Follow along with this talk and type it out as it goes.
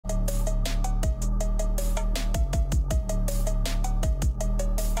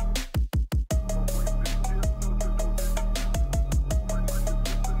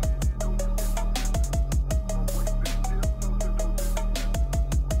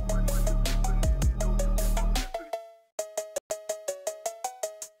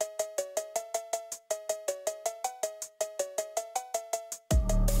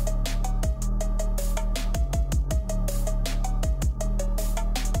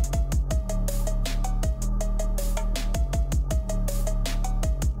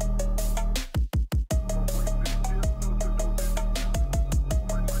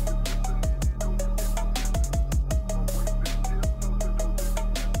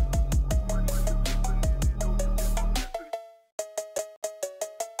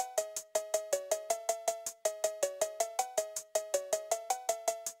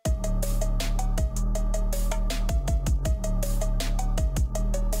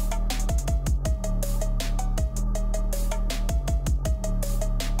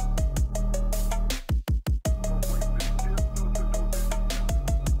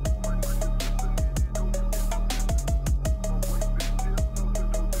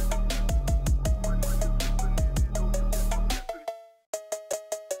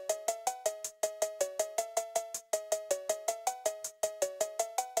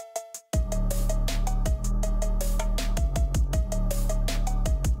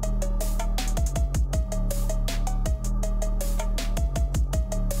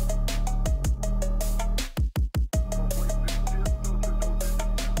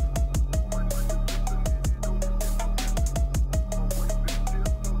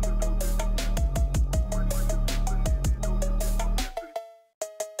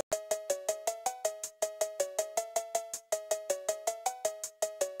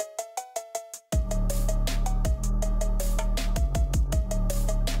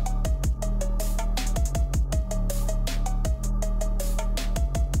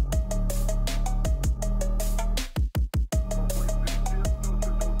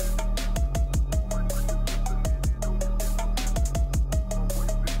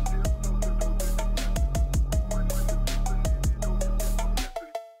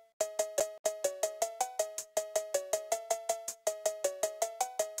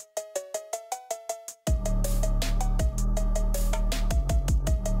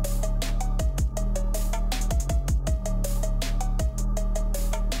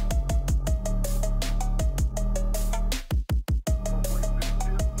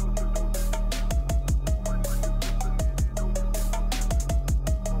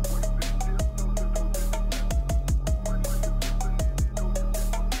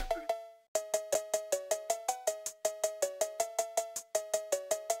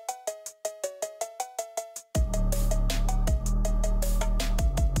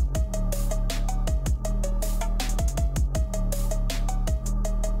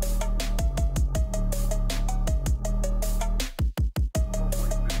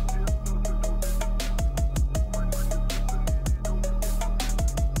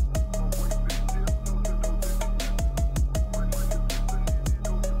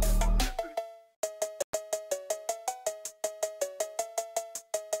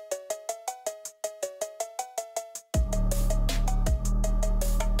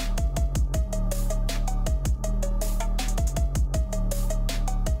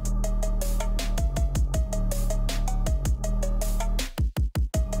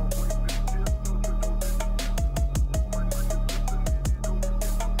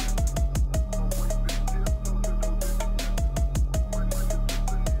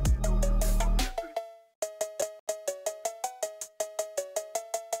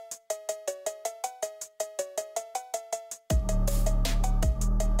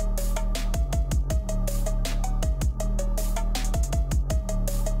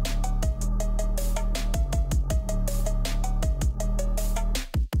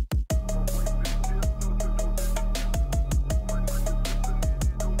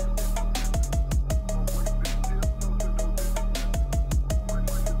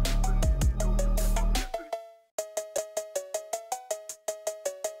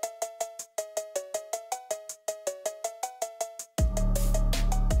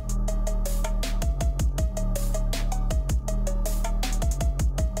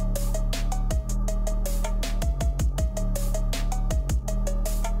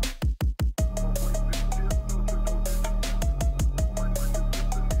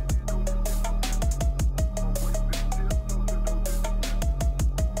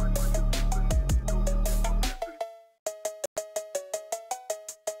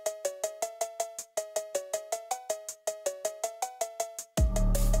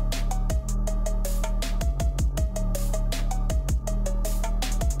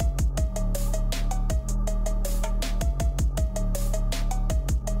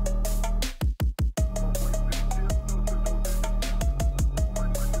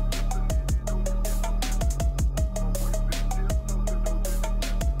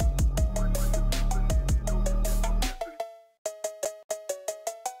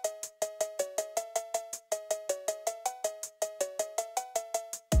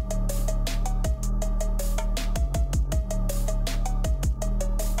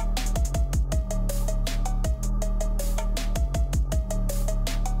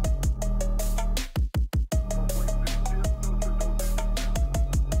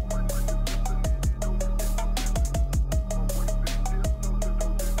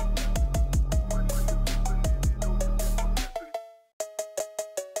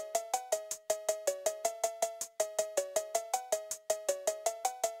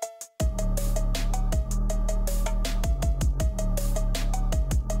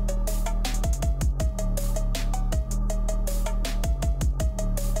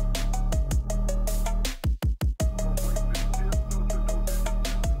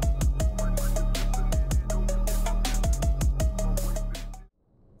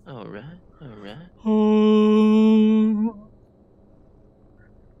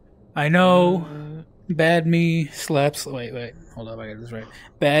I know. Bad me slaps. Wait. Hold up, I got this right.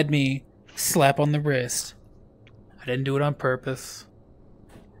 Bad me slap on the wrist. I didn't do it on purpose.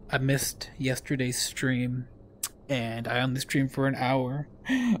 I missed yesterday's stream, and I only streamed for an hour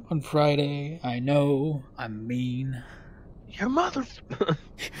on Friday. I know. I'm mean. Your mother.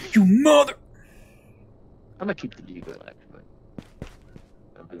 You mother. I'm gonna keep the deagle actually.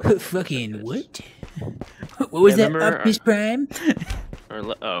 Fucking what? What was that? Optimus Prime?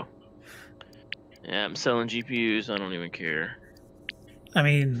 Oh. Yeah, I'm selling GPUs. I don't even care. I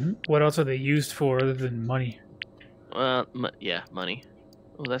mean, what else are they used for other than money? Well, yeah, money.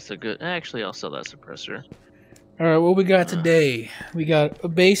 Oh, that's a good. Actually, I'll sell that suppressor. All right, what we got today? We got a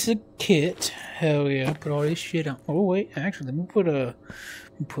basic kit. Hell yeah! Put all this shit on. Oh wait, actually, let me put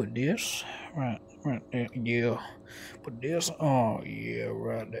this right there. Yeah, put this. Oh yeah,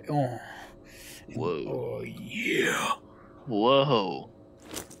 right there. Oh. Whoa. Oh yeah. Whoa.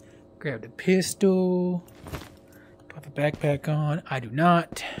 Grab the pistol. Put the backpack on. I do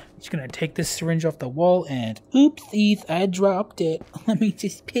not. Just gonna take this syringe off the wall and oopsies, I dropped it. Let me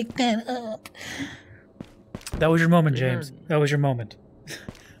just pick that up. That was your moment, James. That was your moment.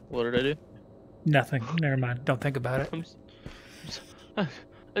 What did I do? Nothing. Never mind. Don't think about it.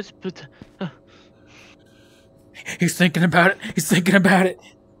 He's thinking about it. He's thinking about it.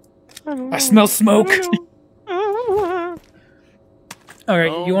 I smell smoke. All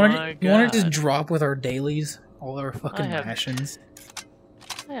right, you want to just drop with our dailies, all our fucking rations?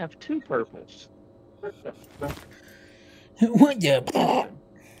 I have 2 purples. What the?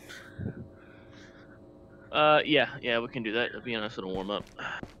 Yeah, we can do that. To be honest, it'll warm up.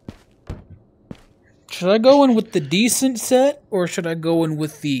 Should I go in with the decent set, or should I go in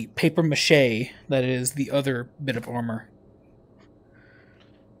with the paper mache that is the other bit of armor?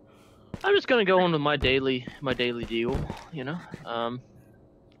 I'm just gonna go in with my daily deal, you know.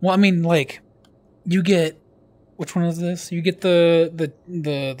 Well, I mean, like, you get which one is this? You get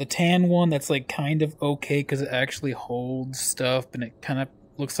the tan one that's like kind of okay because it actually holds stuff, and it kind of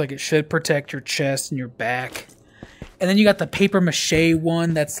looks like it should protect your chest and your back. And then you got the paper mache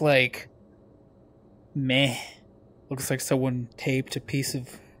one that's like meh. Looks like someone taped a piece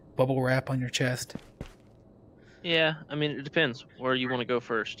of bubble wrap on your chest. Yeah, I mean, it depends where you want to go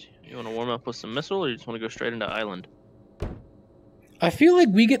first. You want to warm up with some missile, or you just want to go straight into island? I feel like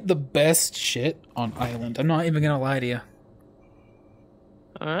we get the best shit on island. I'm not even gonna lie to you.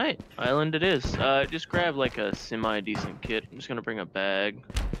 Alright, island it is. Just grab like a semi-decent kit. I'm just gonna bring a bag.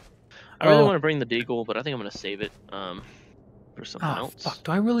 I really want to bring the deagle, but I think I'm gonna save it for something else. Fuck,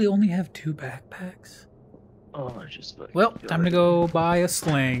 do I really only have 2 backpacks? Oh, I just... Well, time to go buy a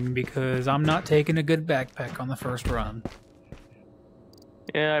sling, because I'm not taking a good backpack on the first run.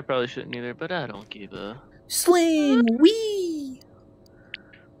 Yeah, I probably shouldn't either, but I don't give a... Sling! Wee!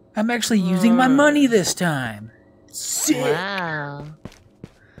 I'm actually using my money this time. Sick! Wow.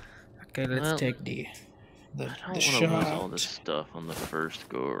 Okay, let's take the I don't want to lose all this stuff on the first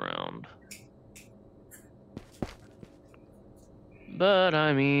go-around. But,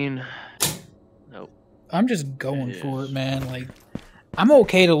 I mean... Nope. I'm just going for it, man. Like, I'm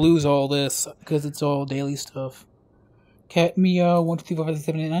okay to lose all this, because it's all daily stuff. Cat Meow 1 2 3 4 5 6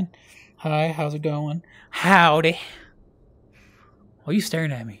 7 8 9. Hi, how's it going? Howdy. Why are you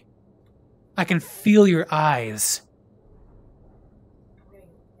staring at me? I can feel your eyes.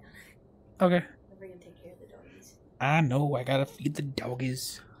 Okay. We're gonna take care of the doggies. I know, I gotta feed the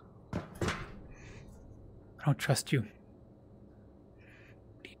doggies. I don't trust you. What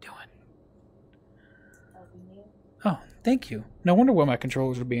are you doing? Oh, thank you. No wonder why my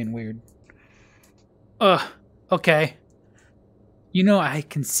controllers are being weird. Okay. You know I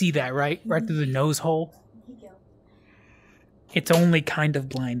can see that, right? Right through the nose hole. It's only kind of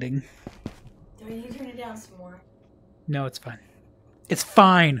blinding. Do we need to turn it down some more? No, it's fine. It's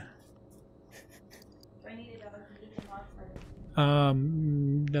fine. Do I need it up?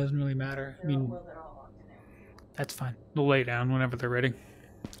 Doesn't really matter. I mean, that's fine. They'll lay down whenever they're ready.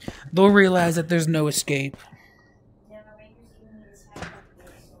 They'll realize that there's no escape.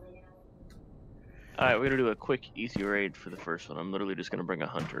 Alright, we're gonna do a quick, easy raid for the first one. I'm literally just gonna bring a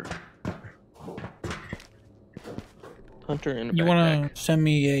hunter. Hunter and a backpack. You wanna send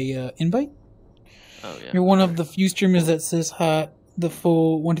me a invite? Oh, yeah. You're one of the few streamers that says hi, the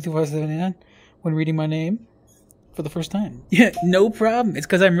full 1 2 3 4 5 6 7 8 9 when reading my name for the first time. Yeah, no problem. It's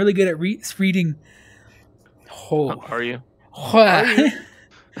because I'm really good at reading. Oh. Are you? Are you?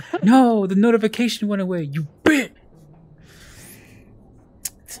 No, the notification went away. You bitch.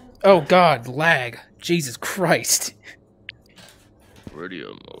 Oh God, lag. Jesus Christ.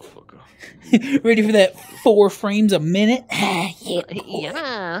 Radio, motherfucker. Ready for that 4 frames a minute?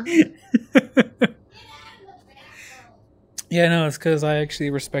 Yeah. Yeah, no, it's because I actually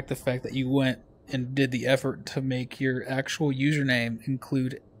respect the fact that you went and did the effort to make your actual username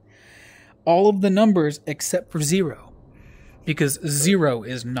include all of the numbers except for 0. Because 0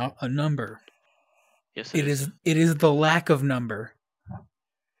 is not a number. Yes, it is. It is the lack of number.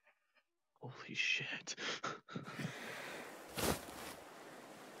 Holy shit.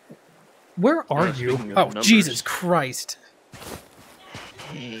 Where are you? Oh, numbers. Jesus Christ.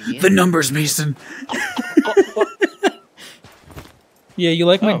 Hey, The numbers, Mason. Yeah, you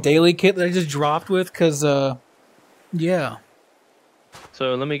like my daily kit that I just dropped with? Because, yeah.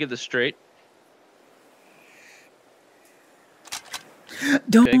 So let me get this straight.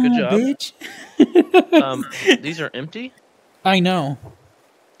 Don't, okay, good job. Bitch. These are empty? I know.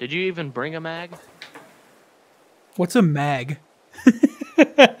 Did you even bring a mag? What's a mag?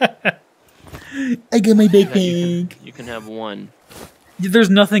 I got my big bag. You can have one. There's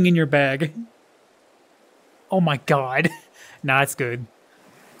nothing in your bag. Oh my god. Nah, it's good.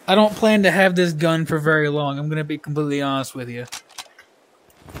 I don't plan to have this gun for very long. I'm gonna be completely honest with you.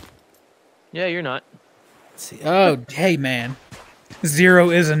 Yeah, you're not. Let's see. Oh, hey man. 0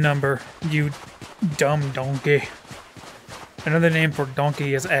 is a number, you dumb donkey. Another name for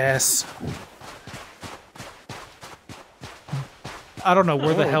donkey is ass. I don't know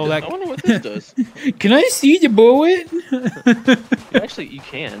where the hell that... I wonder what this does. Can I see the bullet? Actually, you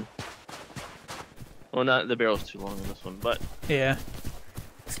can. Well, not the barrel's too long on this one, but... Yeah.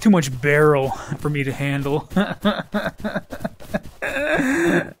 It's too much barrel for me to handle.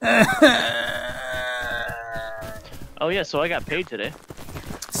 Oh yeah, so I got paid today.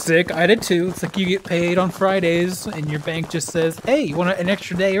 Sick, I did too. It's like you get paid on Fridays and your bank just says, hey, you want an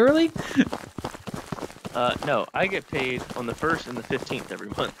extra day early? No, I get paid on the 1st and the 15th every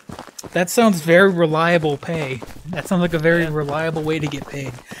month. That sounds very reliable pay. That sounds like a very reliable way to get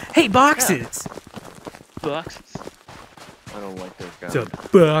paid. Hey, boxes! Yeah. Boxes. I don't like that guy. It's a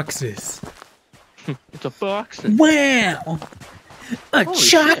boxes. It's a box. Wow! A Holy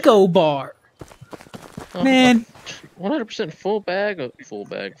Choco bar! Man. 100% full bag of... Full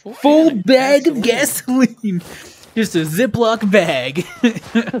bag of gasoline! Just a Ziploc bag.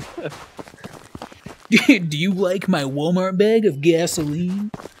 Do you like my Walmart bag of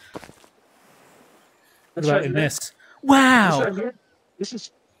gasoline? What about in this? Wow! This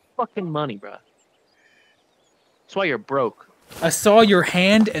is fucking money, bro. That's why you're broke. I saw your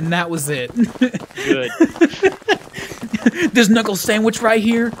hand and that was it. Good. This knuckle sandwich right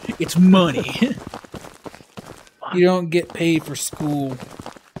here, it's money. You don't get paid for school.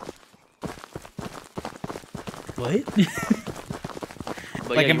 What?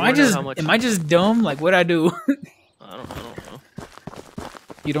 But like, yeah, am I just dumb? Like, what'd I do? I don't know.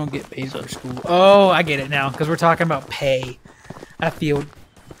 You don't get paid for school. Oh, I get it now, because we're talking about pay. I feel...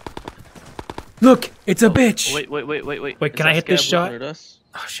 Look, it's a bitch! Wait. Wait, can I hit this shot?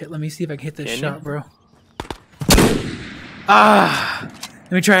 Oh shit, let me see if I can hit this shot, bro. Ah!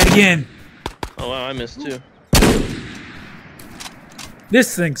 Let me try it again. Oh wow, I missed too.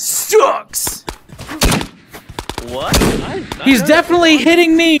 This thing sucks! What? He's definitely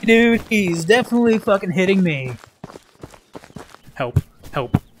hitting me, dude! He's definitely fucking hitting me. Help.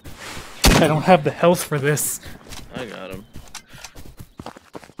 Help. I don't have the health for this. I got him.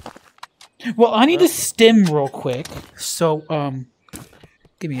 Well, I need to stim real quick. So,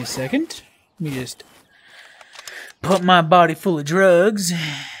 give me a second. Let me just put my body full of drugs.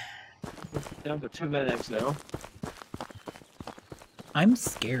 Down to 2 medics now. I'm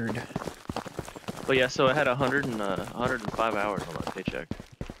scared. But yeah, so I had 105 hours on my paycheck.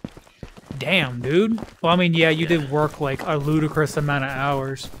 Damn, dude. Well, I mean, yeah, you did work like a ludicrous amount of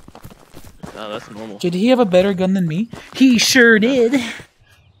hours. No, that's normal. Did he have a better gun than me? He sure did.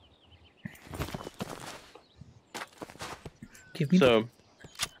 Give me so,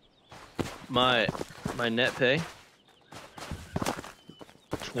 my net pay,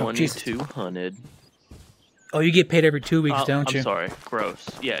 2,200. Oh, you get paid every 2 weeks, don't you? I'm sorry, gross.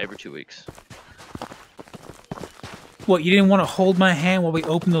 Yeah, every 2 weeks. What, you didn't want to hold my hand while we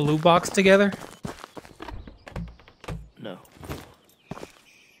open the loot box together? No.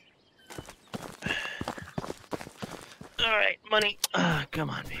 Alright, money.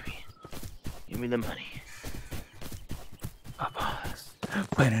 Come on, baby. Give me the money.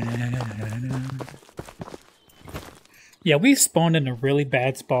 Yeah, we spawned in a really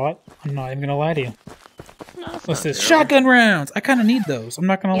bad spot. I'm not even gonna lie to you. No, What's this? Shotgun rounds! I kinda need those. I'm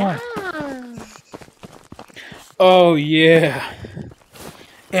not gonna lie. Oh, yeah.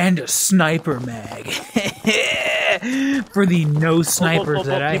 And a sniper mag. For the no snipers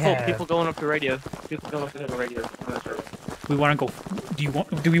that I have. People going up the radio. People going up the radio. We want to go.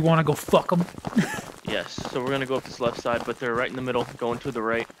 Do we want to go fuck them? Yes. So we're gonna go up this left side, but they're right in the middle, going to the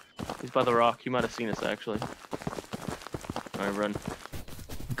right. He's by the rock. You might have seen us actually. All right, run.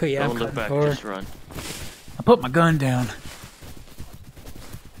 Okay, yeah. Don't look back. Just run. I put my gun down.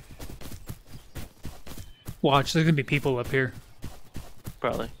 Watch, there's gonna be people up here.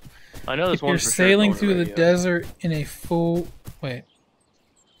 Probably. I know there's if one you're for sailing sure through the desert in a full... Wait.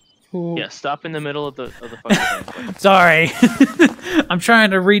 Full... Yeah, stop in the middle of the fucking thing. Sorry. I'm trying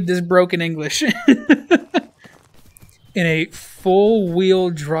to read this broken English. In a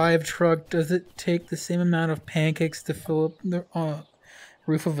full-wheel drive truck, does it take the same amount of pancakes to fill up the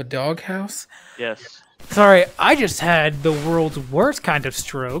roof of a doghouse? Yes. Sorry, I just had the world's worst kind of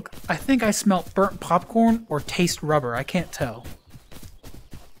stroke. I think I smelt burnt popcorn or taste rubber. I can't tell.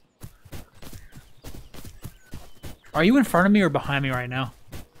 Are you in front of me or behind me right now?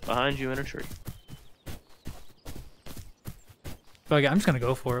 Behind you in a tree. Okay, I'm just gonna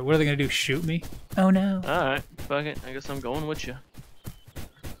go for it. What are they gonna do? Shoot me? Oh no. Alright, fuck it. I guess I'm going with you.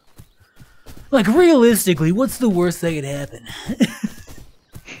 Like, realistically, what's the worst that could happen?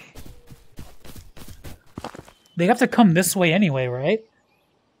 They have to come this way anyway, right?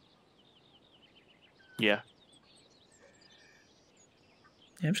 Yeah.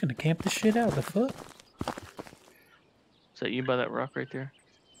 Yeah, I'm just gonna camp this shit out. The fuck? Is that you by that rock right there?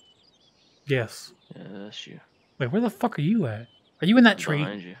 Yes. Yeah, that's you. Wait, where the fuck are you at? Are you in that tree?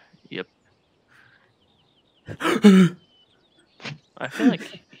 Behind you. Yep. I feel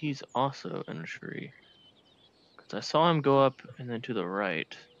like he's also in a tree. Because I saw him go up and then to the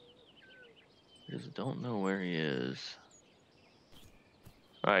right. I just don't know where he is.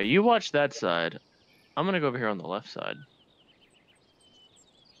 Alright, you watch that side. I'm gonna go over here on the left side.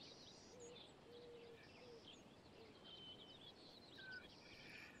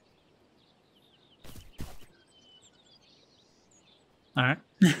 Alright.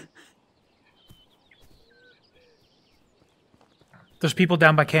 There's people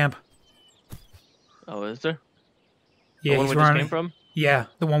down by camp. Oh, is there? Yeah, the one he's we just running. came from? Yeah,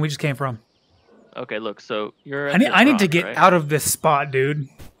 the one we just came from. Okay, look, so you're at I need rock, to get right? out of this spot, dude.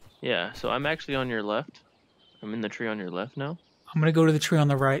 Yeah, so I'm actually on your left. I'm in the tree on your left now. I'm gonna go to the tree on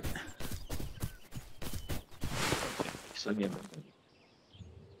the right. So yeah.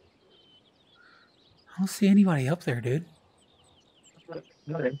 I don't see anybody up there, dude.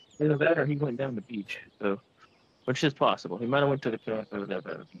 Either that or he went down the beach, so which is possible. He might have went to the camp or down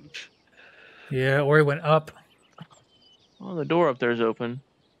the beach. Yeah, or he went up. Well, the door up there is open.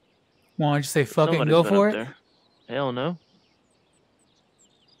 Why don't you say fuck it and Somebody's go been for up it? there. Hell no.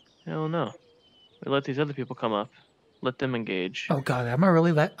 Hell no. We let these other people come up. Let them engage. Oh god, am I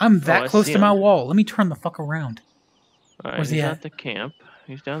really that? I'm that I close see to my him. wall. Let me turn the fuck around. All right, Where's he's he at at? the camp.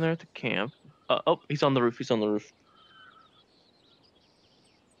 He's down there at the camp. Oh, he's on the roof. He's on the roof.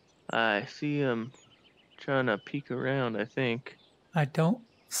 I see him trying to peek around, I think. I don't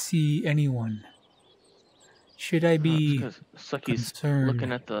see anyone. Should I be It's like he's concerned?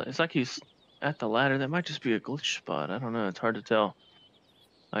 looking at the... It's like he's at the ladder. That might just be a glitch spot. I don't know. It's hard to tell.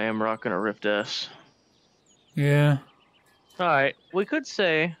 I am rocking a Rift S. Yeah. Alright, we could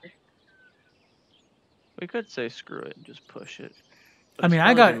say screw it and just push it. But I mean, it's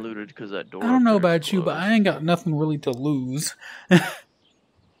I probably got... been looted because that door I don't up know there is about you, but closed. I ain't got nothing really to lose.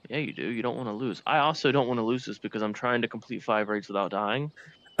 Yeah, you do. You don't want to lose. I also don't want to lose this because I'm trying to complete 5 raids without dying.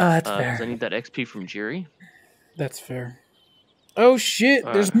 That's Because I fair. need that XP from Jerry. That's fair. Oh shit,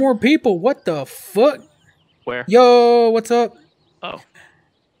 there's Alright. more people. What the fuck? Where? Yo, what's up? Oh.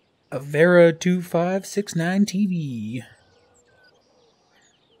 Avera 2569 TV.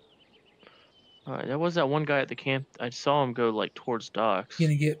 Alright, there was that one guy at the camp. I saw him go like towards docks.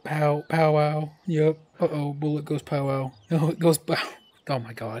 Gonna get powwow. Yep. Uh-oh, bullet goes powwow. Oh, it goes pow. Oh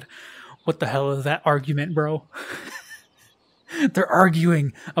my god. What the hell is that argument, bro? They're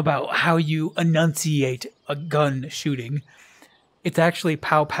arguing about how you enunciate a gun shooting. It's actually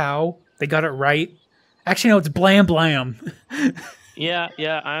pow pow. They got it right. Actually, no, it's blam blam. Yeah,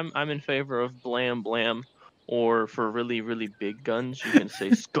 I'm in favor of blam blam. Or for really, really big guns, you can say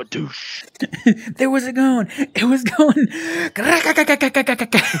skadoosh. There was it going. It was going.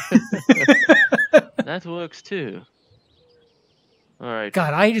 That works too. Alright.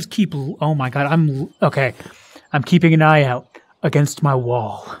 God, I just keep. Oh my god, I'm okay. I'm keeping an eye out against my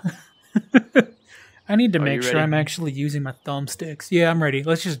wall. I need to Are make you sure ready? I'm actually using my thumbsticks. Yeah, I'm ready.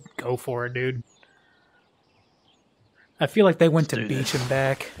 Let's just go for it, dude. I feel like they went Let's to do beach this. and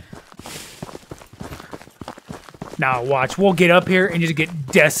back. Now watch, we'll get up here and just get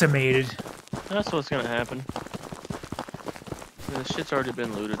decimated. That's what's gonna happen. This shit's already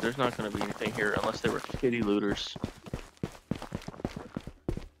been looted. There's not gonna be anything here unless they were kitty looters.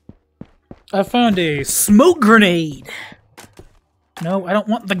 I found a smoke grenade. No, I don't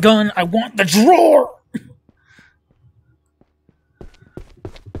want the gun. I want the drawer.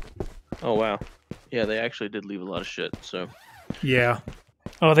 Oh wow. Yeah, they actually did leave a lot of shit. So. Yeah.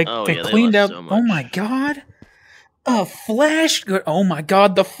 Oh, they Yeah, cleaned out. So oh my god. A flash. Oh my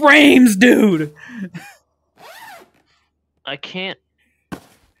god, the frames, dude. I can't.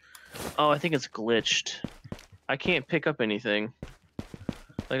 Oh, I think it's glitched. I can't pick up anything.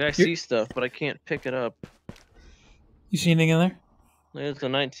 Like I see stuff, but I can't pick it up. You see anything in there? There's a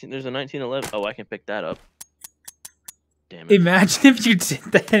 1911. Oh, I can pick that up. Damn it. Imagine if you did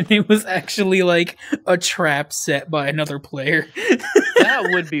that and it was actually like a trap set by another player. That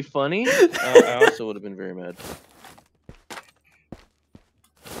would be funny. I also would have been very mad.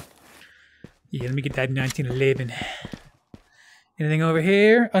 Yeah, let me get that 1911. Anything over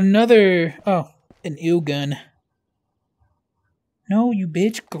here? Another... Oh, an eel gun. No, you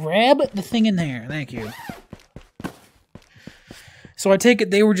bitch. Grab the thing in there. Thank you. So I take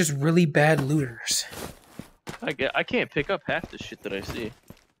it they were just really bad looters. I can't pick up half the shit that I see.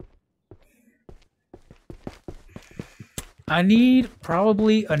 I need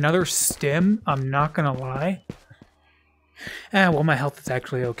probably another stem. I'm not gonna lie. Well, my health is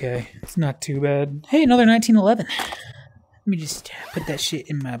actually okay. It's not too bad. Hey, another 1911. Let me just put that shit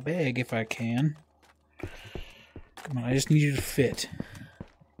in my bag if I can. Come on, I just need you to fit.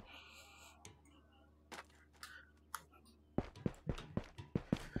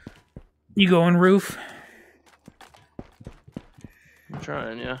 You going, Roof? I'm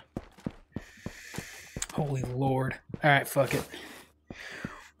trying, yeah. Holy Lord. Alright, fuck it.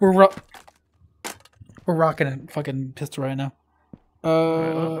 We're rocking a fucking pistol right now.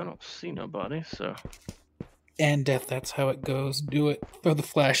 Right, well, I don't see nobody, so... And death, that's how it goes. Do it. Throw the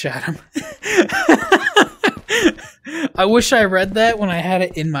flash at him. I wish I read that when I had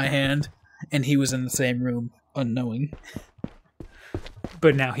it in my hand and he was in the same room, unknowing.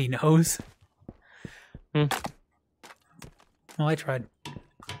 But now he knows. Well, I tried.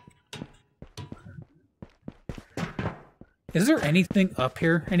 Is there anything up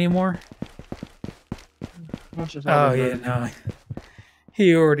here anymore? Oh, yeah, no.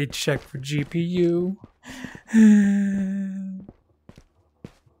 He already checked for GPU.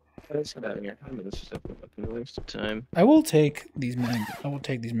 Let's get out of here. I mean, this is a fucking waste of time. I will take these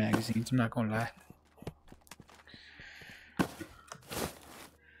magazines. I'm not going to lie.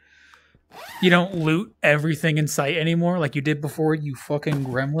 You don't loot everything in sight anymore like you did before, you fucking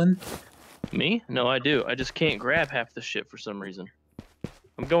gremlin. Me? No, I do. I just can't grab half the shit for some reason.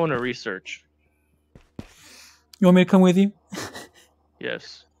 I'm going to research. You want me to come with you?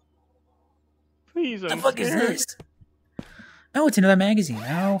 Yes. Please, I'm The fuck scared. is this? Oh, it's another magazine.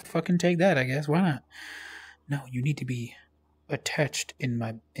 I'll fucking take that, I guess. Why not? No, you need to be attached in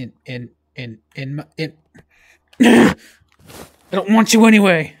my in I don't want you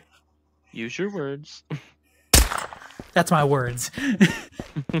anyway. Use your words. That's my words.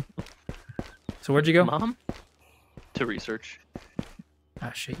 So where'd you go? Mom? To research.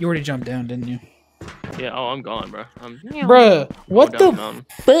 Ah shit, you already jumped down, didn't you? Yeah, oh, I'm gone, bro. Bruh, what the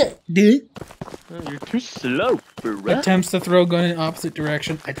fuck, dude? You're too slow, bro. Attempts to throw gun in opposite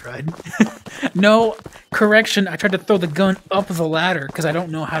direction. I tried. No, correction. I tried to throw the gun up the ladder because I don't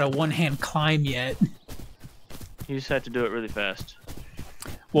know how to one-hand climb yet. You just had to do it really fast.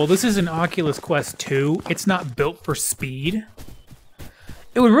 Well, this is an Oculus Quest 2. It's not built for speed.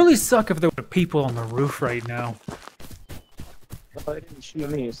 It would really suck if there were people on the roof right now. Well, I didn't shoot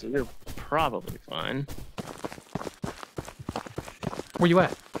me, so you're probably fine. Where you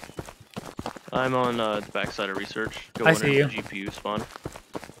at? I'm on the backside of research. I see you. The GPU spawn.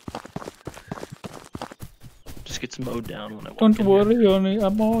 Just gets mowed down when I walk Don't in worry, here. honey.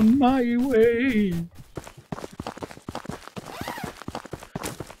 I'm on my way.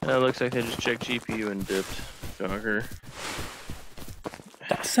 It looks like they just checked GPU and dipped. Jogger.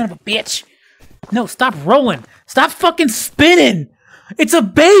 Oh, son of a bitch. No, stop rolling. Stop fucking spinning. It's a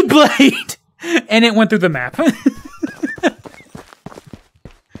Beyblade. And it went through the map.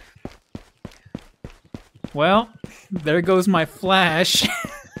 Well, there goes my flash.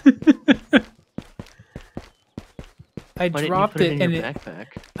 I Why dropped didn't you put it in and your backpack?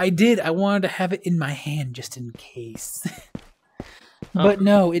 I did. I wanted to have it in my hand just in case. But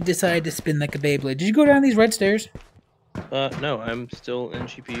no, it decided to spin like a Beyblade. Did you go down these red stairs? No, I'm still in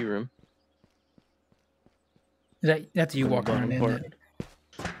GPU room. That's you walking around in it?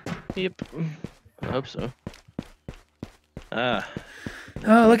 Yep. I hope so. Ah.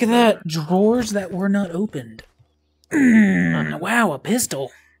 Oh, look at that. Drawers that were not opened. Wow, a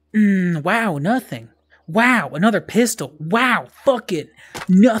pistol. Wow, nothing. Wow, another pistol. Wow, fuck it.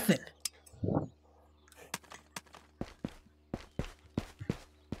 Nothing.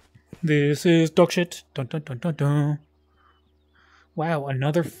 This is dog shit. Dun dun dun dun dun. Wow,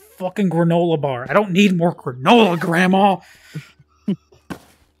 another fucking granola bar. I don't need more granola, Grandma. What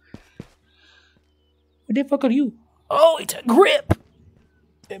the fuck are you? Oh, it's a grip.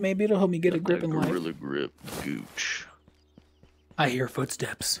 Maybe it'll help me get a grip in life. Gorilla grip gooch. I hear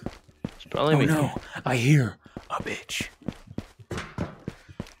footsteps. It's probably me. No, I hear a bitch.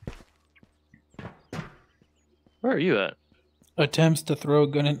 Where are you at? Attempts to throw a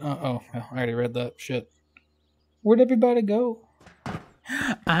gun in. Oh, I already read that shit. Where'd everybody go?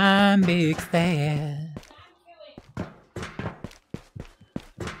 I'm big fat.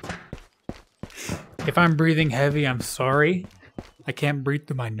 If I'm breathing heavy, I'm sorry. I can't breathe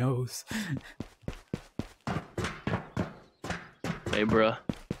through my nose. Hey, bruh.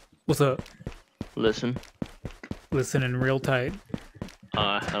 What's up? Listen. Listening real tight.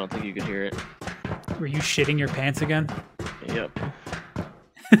 I don't think you could hear it. Were you shitting your pants again? Yep.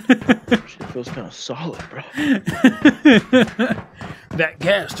 Shit feels kind of solid, bro. That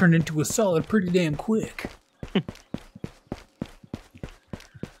gas turned into a solid pretty damn quick.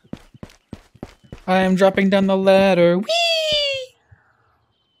 I am dropping down the ladder. Whee!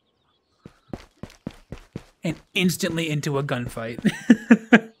 And instantly into a gunfight.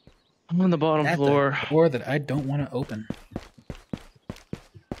 I'm on the bottom floor. A door that I don't want to open.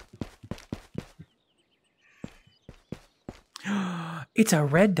 It's a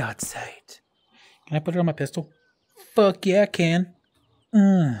red dot sight. Can I put it on my pistol? Fuck yeah, I can.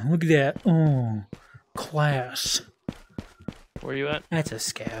 Look at that. Oh, class. Where are you at? That's a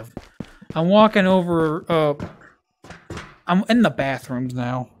scav. I'm walking over, I'm in the bathrooms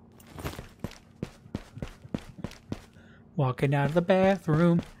now. Walking out of the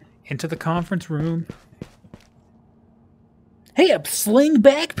bathroom, into the conference room. Hey, a sling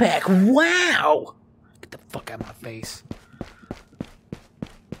backpack! Wow! Get the fuck out of my face.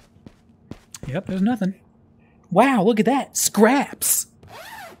 Yep, there's nothing. Wow, look at that. Scraps!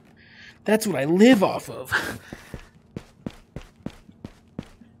 That's what I live off of.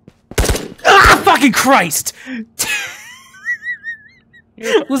 Ah, fucking Christ!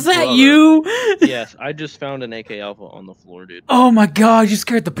 Was that you? Yes, I just found an AK Alpha on the floor, dude. Oh my god, you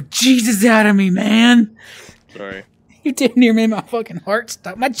scared the bejesus out of me, man. Sorry. You damn near made my fucking heart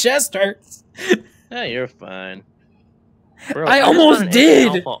stop. My chest hurts. Yeah, you're fine. Bro, I just almost found an did.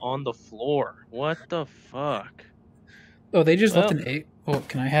 AK Alpha on the floor. What the fuck? Oh, they just left an 8. Oh,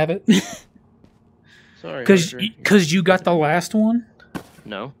 can I have it? Sorry. Because you got the last one?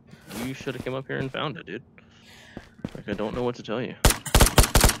 No. You should have come up here and found it, dude. Like, I don't know what to tell you.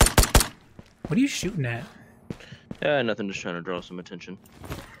 What are you shooting at? Yeah, nothing, just trying to draw some attention.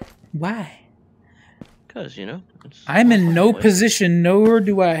 Why? Because, you know, I'm in no position, nor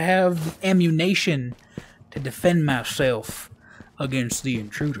do I have the ammunition to defend myself against the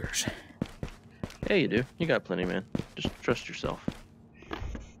intruders. Yeah, you do. You got plenty, man. Just trust yourself.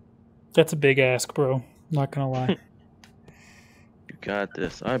 That's a big ask, bro. Not gonna lie. You got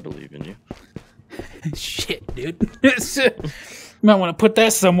this. I believe in you. Shit, dude. You might want to put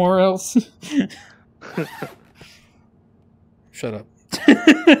that somewhere else. Shut up.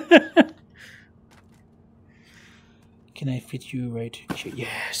 Can I fit you right?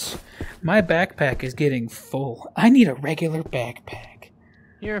 Yes. My backpack is getting full. I need a regular backpack.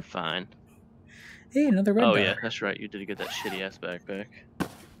 You're fine. Hey, another red dot. Yeah, that's right. You did get that shitty ass backpack.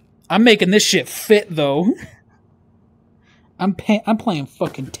 I'm making this shit fit though. I'm playing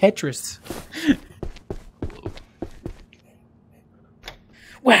fucking Tetris.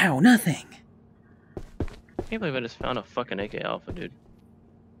 Wow, nothing. I can't believe I just found a fucking AK Alpha, dude.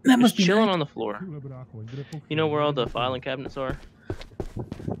 That must be chilling nice. on the floor. You know where all the filing cabinets are?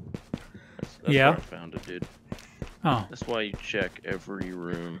 That's Yeah. where I found it, dude. Oh, That's why you check every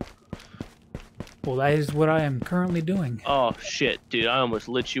room. well, that is what I am currently doing. Oh shit, dude! I almost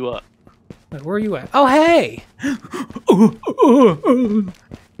lit you up. Wait, where are you at? Oh, hey!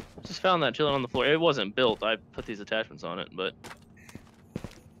 Just found that chilling on the floor. It wasn't built. I put these attachments on it, but.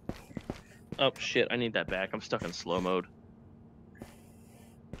 Oh shit! I need that back. I'm stuck in slow mode.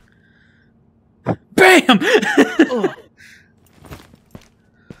 Bam! Oh.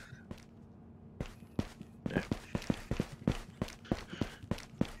 There.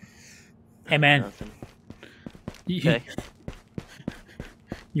 Hey, man. Nothing. You, Hey,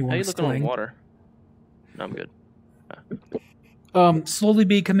 you how want you to looking on sling? water? No, I'm good. Slowly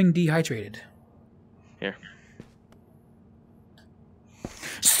becoming dehydrated. Here.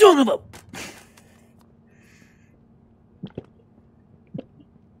 Son of a...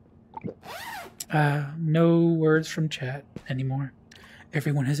 No words from chat anymore.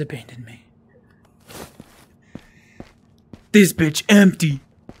 Everyone has abandoned me. This bitch empty.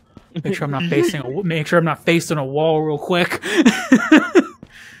 Make sure I'm not facing a wall real quick.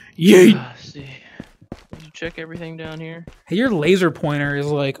 Yeet. See. Did you check everything down here? Hey, your laser pointer is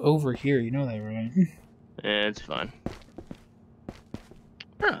like over here. You know that, right? Yeah, it's fine.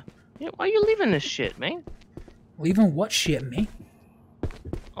 Huh. Yeah, why are you leaving this shit, man? Leaving what shit, me?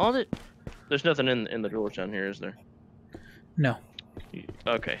 All that. There's nothing in the drawers down here, is there? No.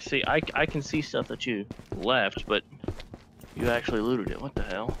 Okay. See, I can see stuff that you left, but you actually looted it. What the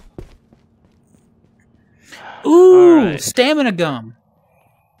hell? Ooh, right. Stamina gum.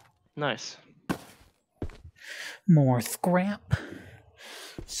 Nice. More scrap.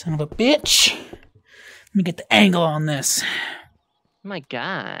 Son of a bitch. Let me get the angle on this. My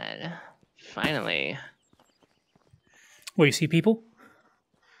God. Finally. What, you see people?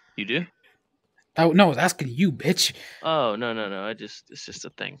 You do? Oh, no, I was asking you, bitch. Oh, no. It's just a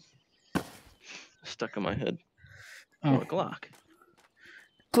thing. Stuck in my head. Oh, a Glock.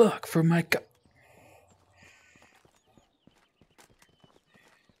 Glock for my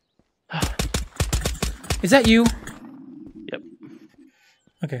Is that you? Yep.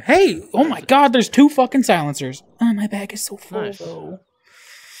 Okay. Hey! Oh my god, there's 2 fucking silencers. Oh, my bag is so full, Nice. though.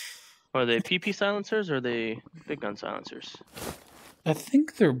 Are they PP silencers or are they big gun silencers? I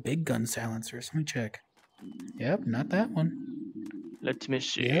think they're big gun silencers. Let me check. Yep, not that one. Let me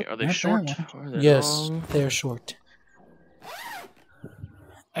see. Yep, Are they not short? that Or one. are they Yes, long? they're short.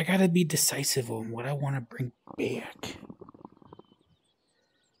 I gotta be decisive on what I want to bring back.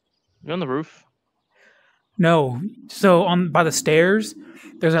 You on the roof? No. So by the stairs,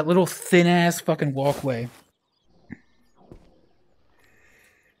 there's that little thin ass fucking walkway.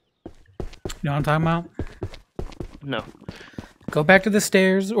 You know what I'm talking about? No. Go back to the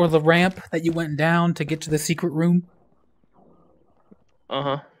stairs or the ramp that you went down to get to the secret room.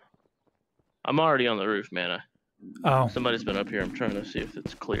 Uh-huh. I'm already on the roof, man. Oh. Somebody's been up here. I'm trying to see if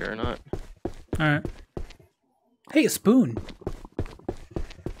it's clear or not. Alright. Hey, a spoon.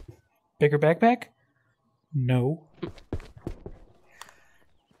 Bigger backpack? No.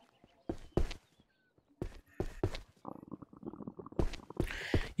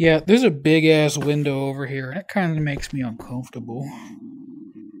 Yeah, there's a big ass window over here, and it kind of makes me uncomfortable. Man,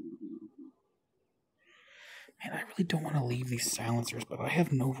 I really don't want to leave these silencers, but I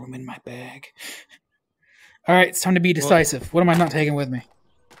have no room in my bag. Alright, it's time to be decisive. What am I not taking with me?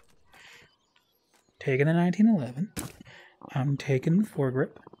 Taking the 1911. I'm taking the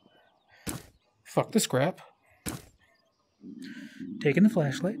foregrip. Fuck the scrap. Taking the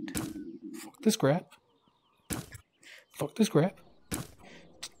flashlight. Fuck the scrap. Fuck the scrap.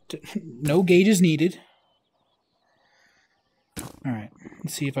 No gauges needed. Alright,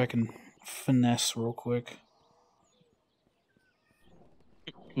 let's see if I can finesse real quick.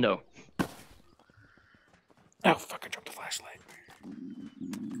 No. Oh, fuck, I dropped the flashlight.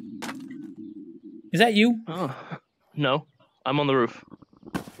 Is that you? Oh. No. I'm on the roof.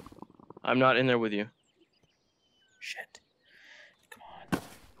 I'm not in there with you. Shit. Come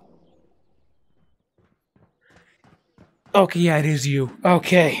on. Okay, yeah, it is you.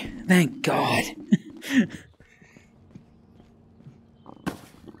 Okay, thank God.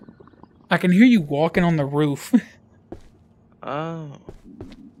 I can hear you walking on the roof. Oh.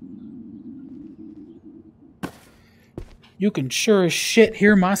 You can sure as shit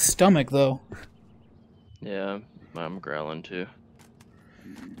hear my stomach, though. Yeah, I'm growling too.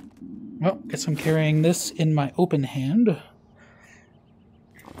 Well, guess I'm carrying this in my open hand.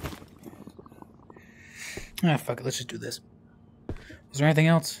 Ah, fuck it, let's just do this. Was there anything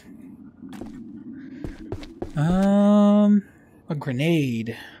else? A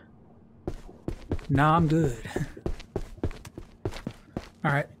grenade. Nah, I'm good.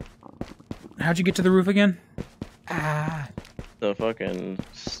 Alright. How'd you get to the roof again? Ah. The fucking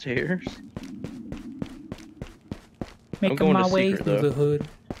stairs? Making my way secret, through though. the hood.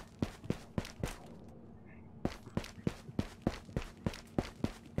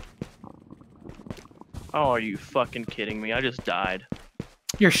 Oh, are you fucking kidding me? I just died.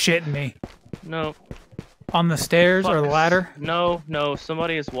 You're shitting me. No. On the stairs or the Fuck. ladder? No,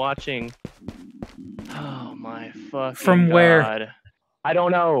 somebody is watching. Oh my fucking From God. where? I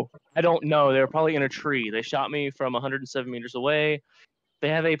don't know. They were probably in a tree. They shot me from 107 meters away. They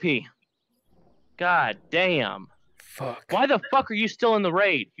have AP. God damn. Fuck. Why the fuck are you still in the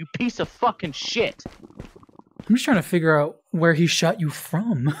raid? You piece of fucking shit. I'm just trying to figure out where he shot you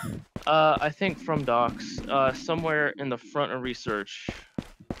from. I think from docks. Somewhere in the front of research.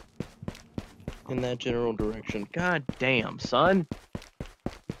 In that general direction. God damn, son.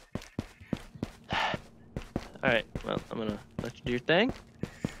 Alright, well, I'm gonna let you do your thing.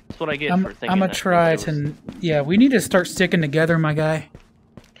 That's what I get I'm for thinking gonna that try nobody was... to. Yeah, we need to start sticking together, my guy.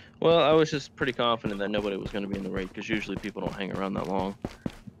 Well, I was just pretty confident that nobody was going to be in the raid, because usually people don't hang around that long.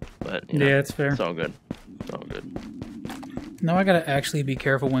 But, you know, Yeah, it's fair. It's all good. It's all good. No, I gotta actually be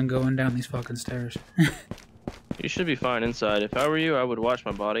careful when going down these fucking stairs. You should be fine inside. If I were you, I would watch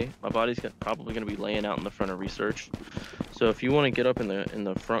my body. My body's probably going to be laying out in the front of research. So if you want to get up in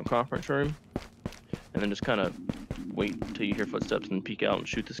the front conference room, and then just kind of wait until you hear footsteps and peek out and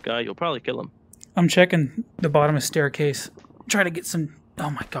shoot this guy, you'll probably kill him. I'm checking the bottom of the staircase. Try to get some... Oh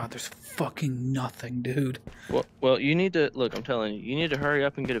my god, there's fucking nothing, dude. Well, you need to... Look, I'm telling you, you need to hurry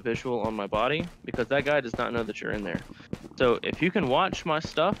up and get a visual on my body, because that guy does not know that you're in there. So if you can watch my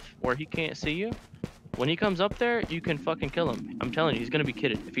stuff where he can't see you, when he comes up there, you can fucking kill him. I'm telling you, he's going to be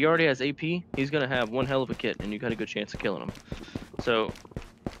kitted. If he already has AP, he's going to have one hell of a kit, and you got a good chance of killing him. So,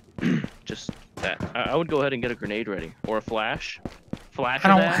 just that. I would go ahead and get a grenade ready. Or a flash. Flash his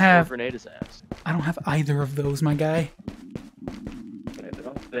ass or grenade his ass. I don't have either of those, my guy.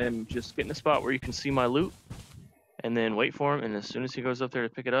 Then just get in a spot where you can see my loot, and then wait for him, and as soon as he goes up there to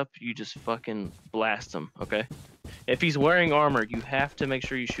pick it up, you just fucking blast him, okay? If he's wearing armor, you have to make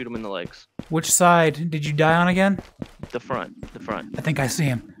sure you shoot him in the legs. Which side did you die on again? The front. The front. I think I see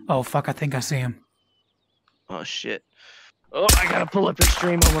him. Oh, fuck, I think I see him. Oh, shit. Oh, I gotta pull up the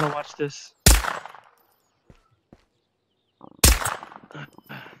stream. I wanna watch this.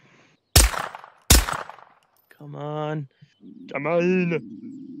 Come on. Come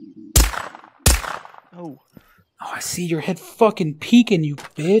on. Oh. Oh, I see your head fucking peeking, you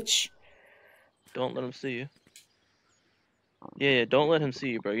bitch. Don't let him see you. Yeah, don't let him see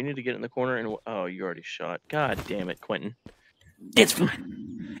you, bro. You need to get in the corner and... Oh, you already shot. God damn it, Quentin. It's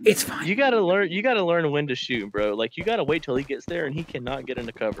fine. It's fine. You gotta learn when to shoot, bro. Like, you gotta wait till he gets there and he cannot get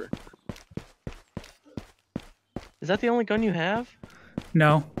into cover. Is that the only gun you have?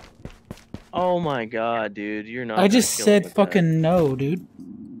 No. Oh my god, dude. You're not... I just said fucking no, dude.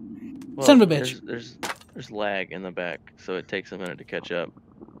 Well, son of a bitch. There's lag in the back, so it takes a minute to catch up.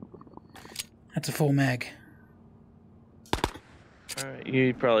 That's a full mag. Alright,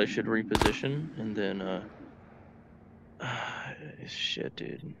 you probably should reposition, and then, shit,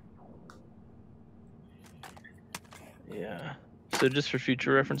 dude. Yeah. So just for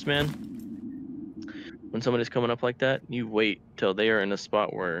future reference, man, when somebody's coming up like that, you wait till they are in a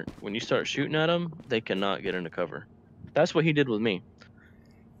spot where, when you start shooting at them, they cannot get into cover. That's what he did with me.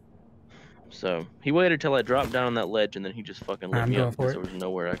 So, he waited till I dropped down on that ledge, and then he just fucking lit me up because there was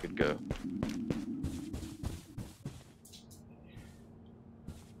nowhere I could go.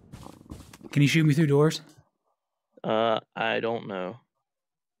 Can you shoot me through doors? I don't know.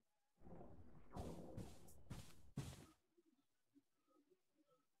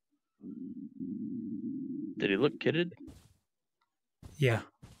 Did he look kitted? Yeah.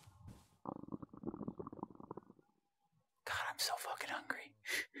 God, I'm so fucking hungry.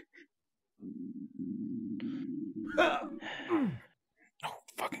 Oh,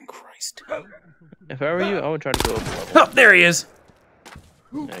 fucking Christ. If I were you, I would try to go up a level. Oh, there he is!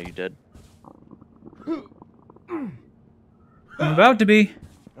 No, you dead. I'm about to be.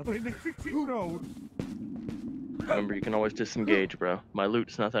 Remember, you can always disengage, bro. My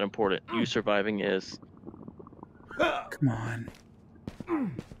loot's not that important. You surviving is. Come on.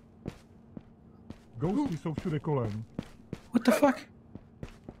 What the fuck?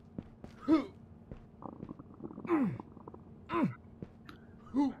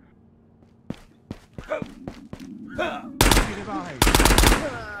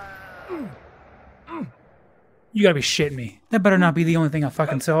 You gotta be shitting me. That better not be the only thing I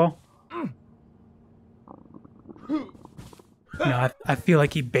fucking saw. No, I feel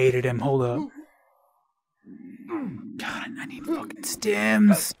like he baited him. Hold up. God, I need fucking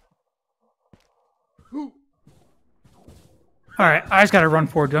stims. Alright, I just gotta run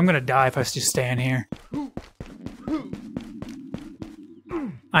forward. I'm gonna die if I just stand here.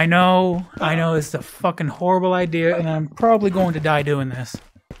 I know it's a fucking horrible idea, and I'm probably going to die doing this.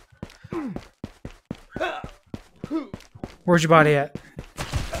 Where's your body at?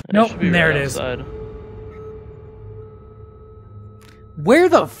 Nope, there it is. Where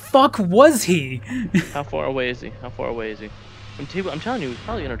the fuck was he? How far away is he? How far away is he? I'm telling you, he was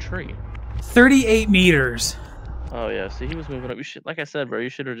probably in a tree. 38 meters. Oh yeah, see, he was moving up. You should, like I said, bro, you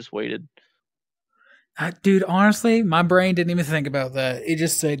should have just waited. Dude, honestly, my brain didn't even think about that. It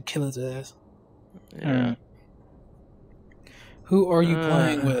just said kill his ass. Yeah. Who are you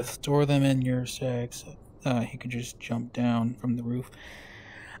playing with? Store them in your stacks. He could just jump down from the roof.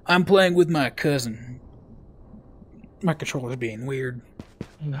 I'm playing with my cousin. My controller's being weird.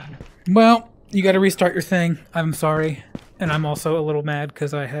 Well, You got to restart your thing. I'm sorry. And I'm also a little mad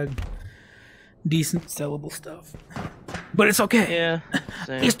because I had decent sellable stuff. But it's okay. Yeah.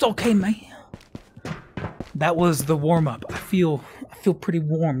 Same. It's okay, man. That was the warm-up. I feel pretty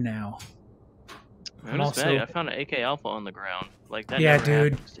warm now. I'm just mad. I found an AK Alpha on the ground. Like that. Yeah, never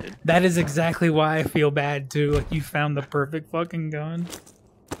dude. happens, dude. That is exactly why I feel bad too. Like you found the perfect fucking gun.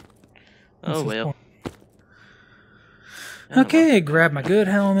 Oh well. Okay, grab my good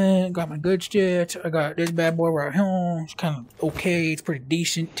helmet, got my good shit. I got this bad boy right here. It's kind of okay. It's pretty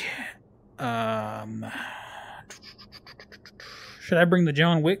decent. Should I bring the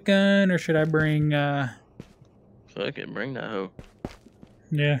John Wick gun or should I bring? Fucking bring that hoe.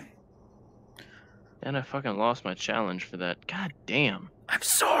 Yeah. And I fucking lost my challenge for that. God damn. I'm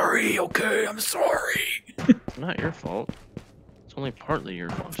sorry. Okay, I'm sorry. It's not your fault. It's only partly your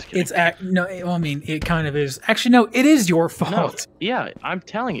fault. I'm just kidding. I mean, it kind of is. Actually, no, it is your fault. No, yeah, I'm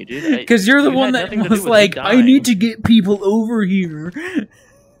telling you, dude. Because you're the one that was like, I need to get people over here.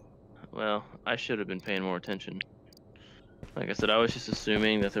 Well, I should have been paying more attention. Like I said, I was just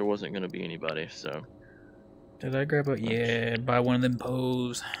assuming that there wasn't going to be anybody, so. Did I grab a... Yeah, buy one of them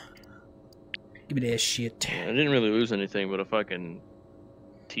pose. Give me that shit. Yeah, I didn't really lose anything but a fucking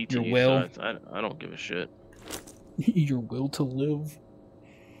TT. Your will. So I don't give a shit. Your will to live.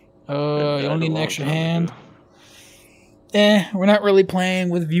 You don't need an extra hand. We're not really playing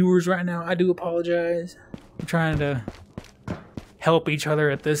with viewers right now. I do apologize. I'm trying to help each other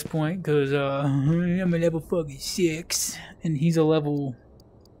at this point because I'm a level fucking 6 and he's a level.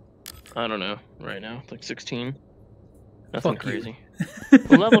 I don't know. Right now, like 16. Nothing Fuck crazy.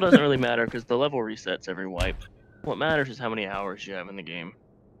 The level doesn't really matter because the level resets every wipe. What matters is how many hours you have in the game.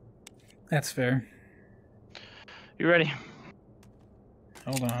 That's fair. You ready?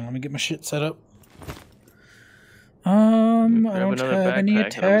 Hold on, let me get my shit set up. I don't have any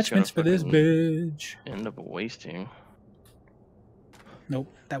attachments for this bitch. End up wasting.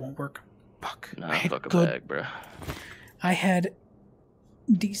 Nope, that won't work. Fuck. Nah, fuck a bag, bruh. I had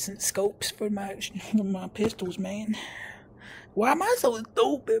decent scopes for my pistols, man. Why am I so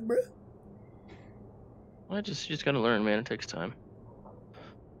stupid, bro? Well, you just gotta learn, man. It takes time.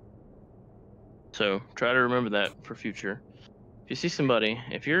 So try to remember that for future. If you see somebody,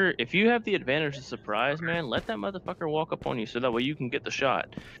 if you have the advantage of surprise, man, let that motherfucker walk up on you so that way you can get the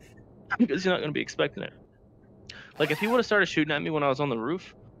shot. Because you're not gonna be expecting it. Like if he would have started shooting at me when I was on the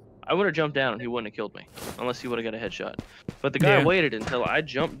roof, I would have jumped down and he wouldn't have killed me. Unless he would have got a headshot. But the guy waited until I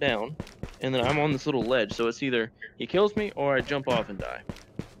jumped down and then I'm on this little ledge, so it's either he kills me or I jump off and die.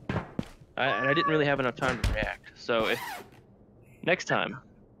 And I didn't really have enough time to react. So if next time,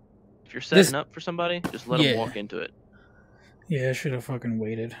 if you're setting up for somebody, just let them walk into it. Yeah, I should have fucking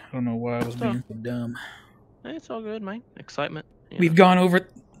waited. I don't know why I was being so dumb. Hey, it's all good, man. Excitement. We've gone over...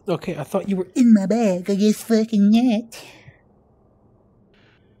 Okay, I thought you were in my bag. I guess fucking not.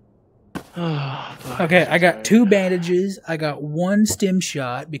 Okay, I got 2 bandages. I got 1 stim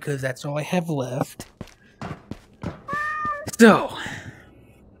shot because that's all I have left. So,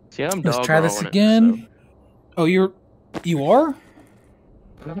 see, I'm let's try this again. So. Oh, you are?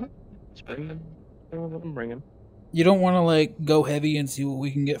 I'm bringing. You don't want to like go heavy and see what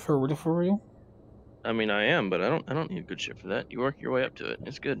we can get for real? I mean, I am, but I don't need good shit for that. You work your way up to it.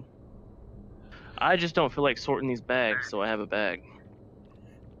 It's good. I just don't feel like sorting these bags, so I have a bag.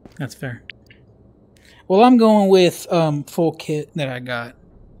 That's fair. Well, I'm going with full kit that I got.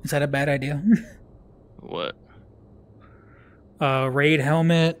 Is that a bad idea? What? Raid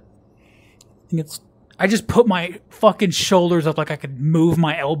helmet. I just put my fucking shoulders up like I could move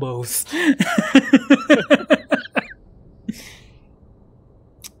my elbows.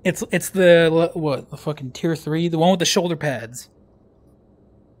 It's the what? The fucking tier 3, the one with the shoulder pads.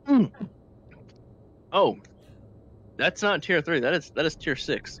 Oh, that's not tier 3. That is tier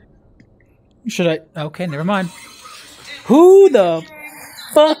 6. Should I? Okay, never mind. Who the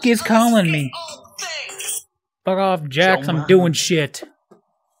fuck is calling me? Fuck off, Jax. I'm doing shit.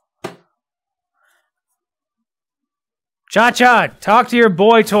 Cha-Cha, talk to your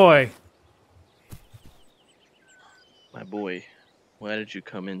boy toy. My boy, why did you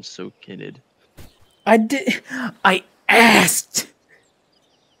come in so kitted? I asked.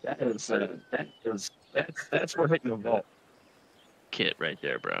 That's where hitting the ball. Kit right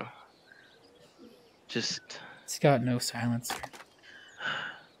there, bro. Just. It's got no silencer.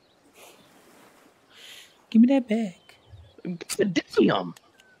 Give me that bag. Damn.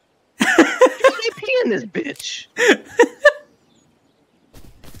 Just pee in this bitch.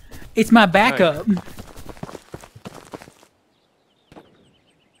 It's my backup. Right.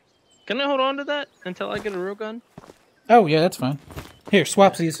 Can I hold on to that until I get a real gun? Oh yeah, that's fine. Here,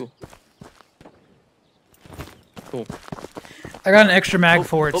 swap these. Cool. Cool. I got an extra mag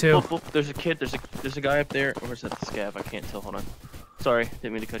for it too. There's a kid. There's a guy up there. Or is that the scav? I can't tell. Hold on. Sorry,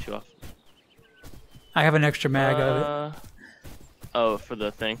 didn't mean to cut you off. I have an extra mag of it. Oh, for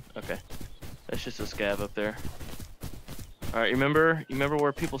the thing. Okay. That's just a scav up there. All right. You remember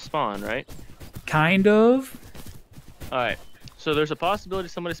where people spawn, right? Kind of. All right. So there's a possibility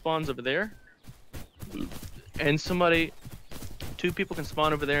somebody spawns over there, and two people can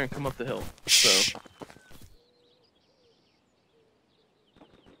spawn over there and come up the hill. So.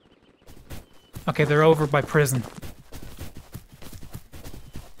 Okay, they're over by prison.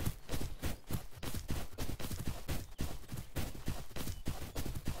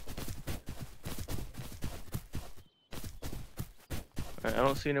 Alright, I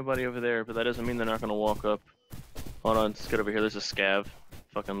don't see anybody over there, but that doesn't mean they're not gonna walk up. Hold on, let's get over here. There's a scav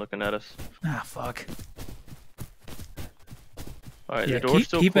fucking looking at us. Ah, fuck. Alright, Yeah, the door's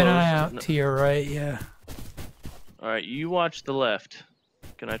still keep closed. an eye out to your right, yeah. Alright, you watch the left.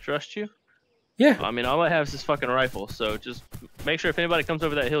 Can I trust you? Yeah. I mean, all I have is this fucking rifle, so just make sure if anybody comes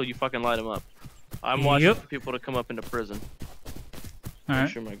over that hill, you fucking light them up. I'm watching for people to come up into prison. Alright.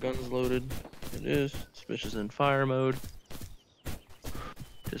 Make sure my gun's loaded. It is. Switch is in fire mode.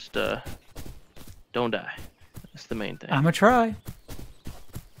 Just, don't die. That's the main thing. I'ma try.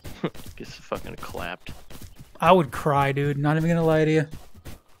 Gets fucking clapped. I would cry, dude. Not even gonna lie to you.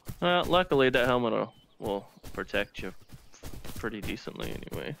 Luckily, that helmet will protect you pretty decently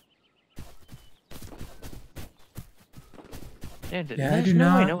anyway. Damn, Yeah, I do there's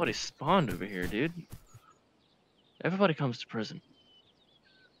no way not. nobody spawned over here, dude. Everybody comes to prison.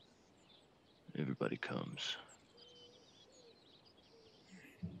 Everybody comes.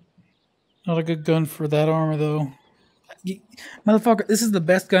 Not a good gun for that armor, though. Motherfucker, this is the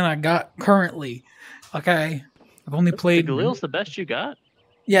best gun I got currently. Okay? I've only played... The Galil's the best you got?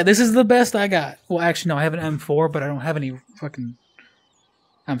 Yeah, this is the best I got. Well, actually, no, I have an M4, but I don't have any fucking...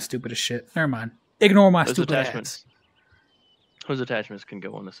 I'm stupid as shit. Never mind. Ignore my stupid ass. Those attachments can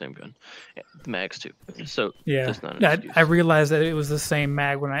go on the same gun. Yeah, the mags, too. So, yeah, that's not an excuse. I realized that it was the same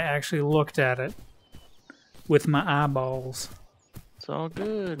mag when I actually looked at it with my eyeballs. It's all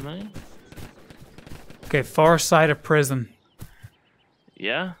good, man. Okay, far side of prison.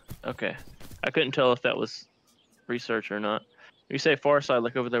 Yeah? Okay. I couldn't tell if that was research or not. You say far side,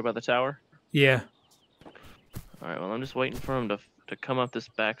 like over there by the tower? Yeah. Alright, well, I'm just waiting for them to come up this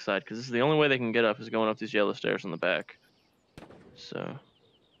backside, because this is the only way they can get up is going up these yellow stairs on the back. So,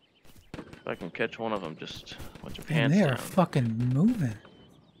 if I can catch one of them, just watch your pants they down. are fucking moving.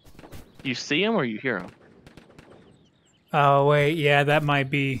 You see them or you hear them? Oh, wait, yeah, that might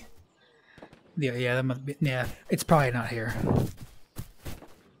be... Yeah, that must be... Yeah, it's probably not here.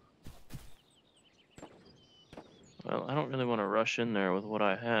 Well, I don't really want to rush in there with what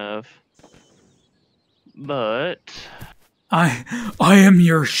I have. But... I am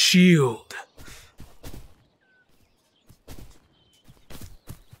your shield.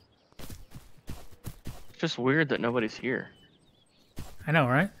 It's just weird that nobody's here. I know,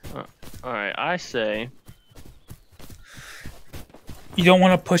 right? Alright, I say... You don't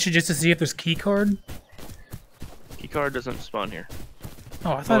want to push it just to see if there's key card? Key card doesn't spawn here.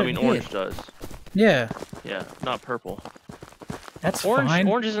 Oh, I thought well, I mean, orange does. Yeah. Yeah, not purple. That's orange, fine.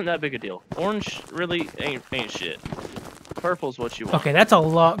 Orange isn't that big a deal. Orange really ain't shit. Purple's what you want. Okay, that's a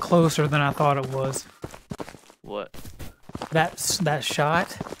lot closer than I thought it was. What? That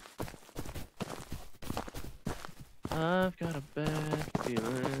shot? I've got a bad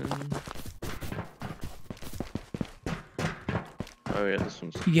feeling. Oh yeah, this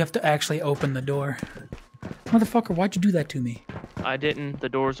one's... You have to actually open the door. Motherfucker, why'd you do that to me? I didn't. The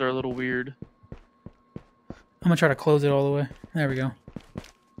doors are a little weird. I'm gonna try to close it all the way. There we go.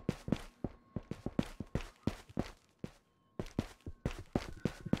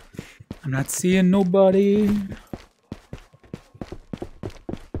 I'm not seeing nobody.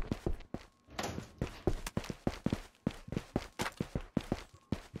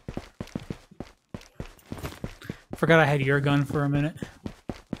 Forgot I had your gun for a minute.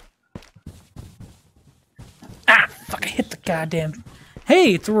 Ah, fuck, I hit the goddamn...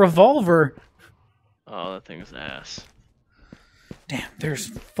 Hey, it's a revolver. Oh, that thing's ass. Damn, there's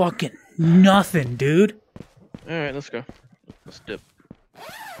fucking nothing, dude. Alright, let's go. Let's dip.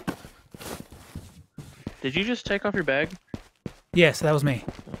 Did you just take off your bag? Yes, that was me.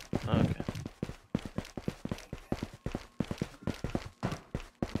 Oh, okay.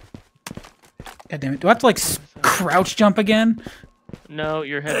 God damn it. Do I have to, like, crouch jump again? No,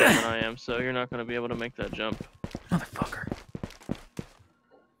 you're heavier than I am, so you're not going to be able to make that jump. Motherfucker.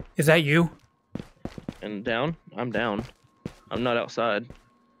 Is that you? And down? I'm down. I'm not outside.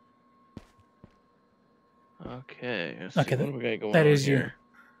 Okay. Let's Okay, see, what do we got going that on is here?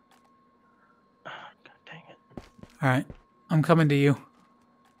 Oh, God dang it. All right, I'm coming to you.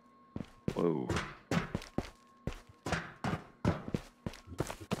 Whoa.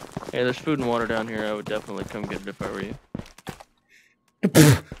 Hey, there's food and water down here. I would definitely come get it if I were you.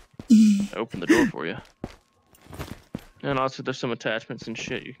 I opened the door for you. And also, there's some attachments and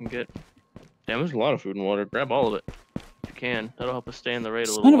shit you can get. Damn, there's a lot of food and water. Grab all of it if you can. That'll help us stay in the raid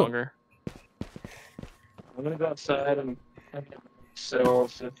a little longer. I'm gonna go outside and sell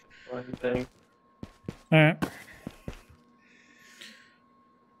anything. All right.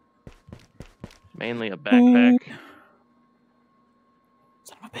 Mainly a backpack.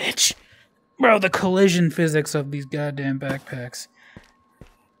 Son of a bitch. Bro, the collision physics of these goddamn backpacks.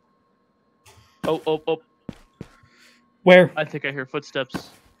 Oh. Where? I think I hear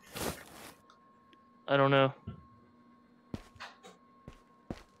footsteps. I don't know.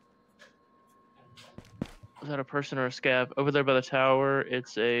 Is that a person or a scav? Over there by the tower,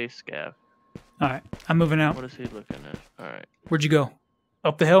 it's a scav. Alright, I'm moving out. What is he looking at? Alright. Where'd you go?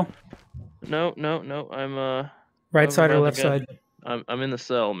 Up the hill? No. I'm Right side or left side? I'm in the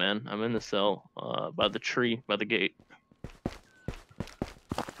cell, man. I'm in the cell. By the tree, by the gate.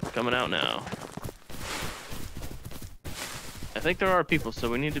 Coming out now. I think there are people, so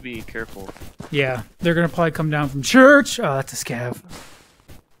we need to be careful. Yeah, they're gonna probably come down from church. Oh, that's a scav.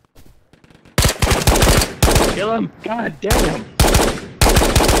 Kill him! God damn!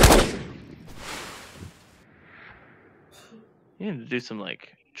 You need to do some,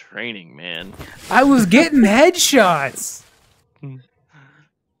 like, training, man. I was getting headshots!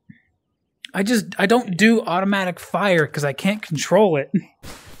 I don't do automatic fire because I can't control it.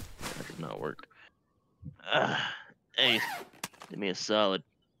 That does not work. Hey, give me a solid.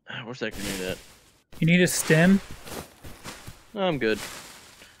 Where's that grenade at? You need a stem? I'm good.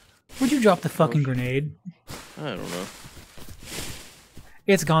 Where'd you drop the fucking grenade? I don't know.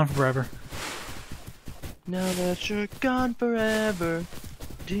 It's gone forever. Now that you're gone forever,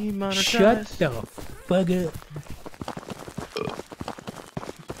 demonetized. Shut the fuck up.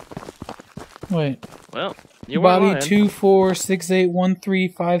 Wait. Well, you were Bobby lying.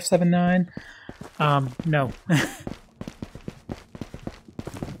 246813579. No.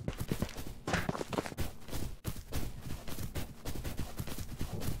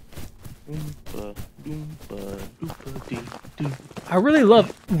 I really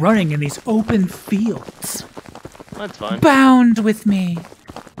love running in these open fields. That's fine. Bound with me.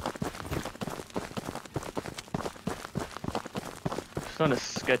 It's not as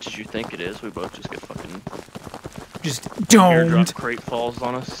sketch as you think it is. We both just get fucking Just airdrop don't. crate falls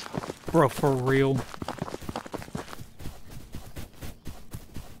on us. Bro, for real.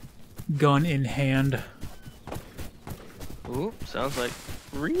 Gun in hand. Ooh, sounds like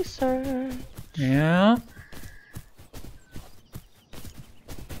research. Yeah.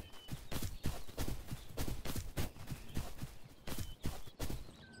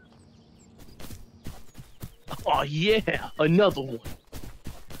 Oh yeah, another one.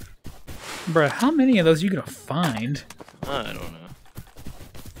 Bruh, how many of those you gonna find? I don't know.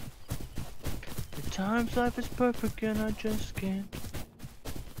 At times life is perfect and I just can't.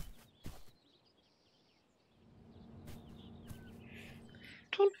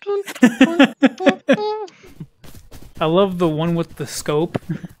 I love the one with the scope.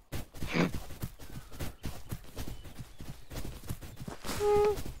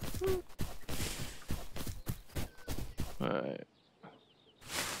 Alright.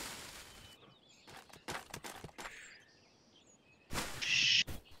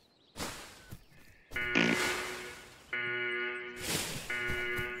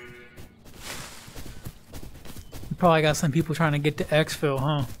 You probably got some people trying to get to Exfil,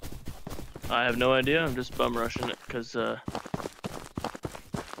 huh? I have no idea. I'm just bum rushing it because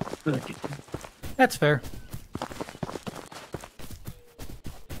That's fair.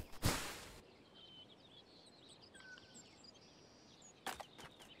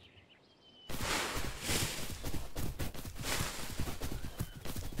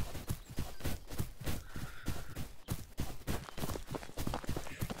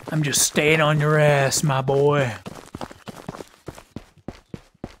 I'm just staying on your ass, my boy.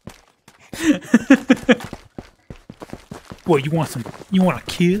 What, you want a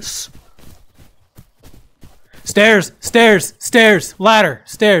kiss? Stairs, stairs, stairs, ladder,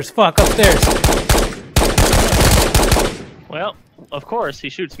 stairs, fuck, upstairs. well, of course he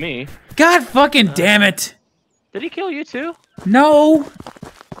shoots me. God fucking damn it. Did he kill you too? No,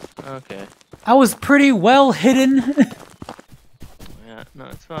 Okay. I was pretty well hidden. Yeah, no,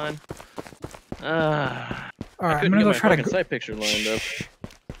 it's fine. Alright, I'm couldn't gonna get go my try fucking to sight picture lined up.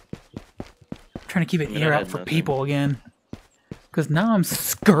 trying to keep an I mean, ear I out had for nothing. people again. Because now I'm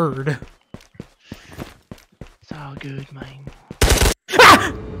scared. It's all good, man.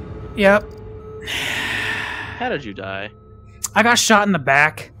 Ah! Yep. How did you die? I got shot in the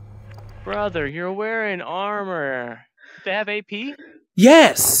back. Brother, you're wearing armor. They have AP?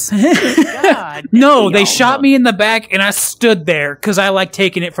 Yes. God No, they damn. shot me in the back and I stood there because I like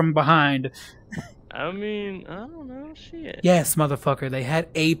taking it from behind. I mean, I don't know, shit. Yes, motherfucker, they had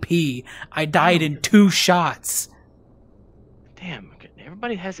AP. I died in 2 shots. Damn,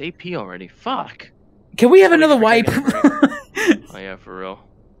 everybody has AP already. Fuck. Can we have Somebody another start wipe? taking a break. Oh yeah, for real.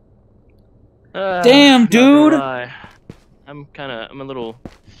 Damn, Not gonna dude. lie. I'm a little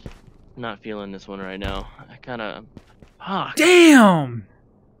not feeling this one right now. Fuck. Damn.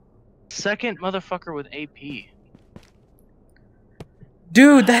 Second motherfucker with AP.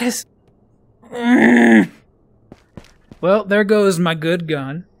 Dude, that is... Well, there goes my good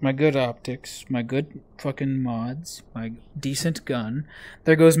gun, my good optics, my good fucking mods, my decent gun.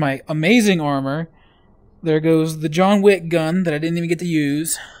 There goes my amazing armor. There goes the John Wick gun that I didn't even get to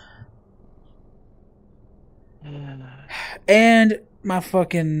use. And my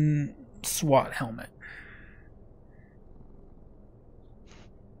fucking SWAT helmet.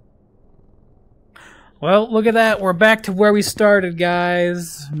 Well, look at that. We're back to where we started,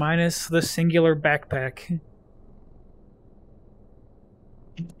 guys. Minus the singular backpack.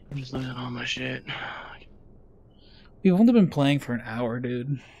 I'm just looking at all my shit. We've only been playing for an hour,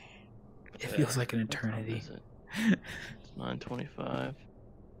 dude. It Yeah. feels like an What time eternity. is it? It's 9:25.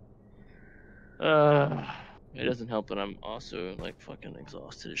 It doesn't help that I'm also like fucking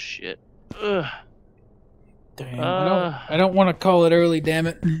exhausted as shit. Ugh. Damn, I don't want to call it early, damn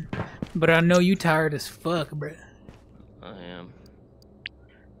it. But I know you tired as fuck, bruh. I am.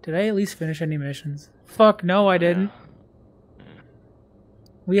 Did I at least finish any missions? Fuck, no, I didn't. Yeah.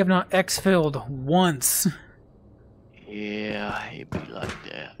 We have not exfilled once. Yeah, it be like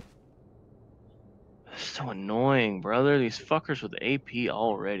that. It's so annoying, brother. These fuckers with AP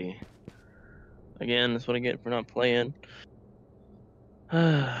already. Again, that's what I get for not playing.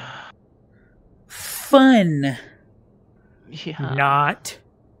 Fun. Yeah. Not.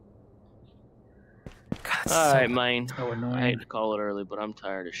 God, it's Alright, man. so I annoying. hate to call it early, but I'm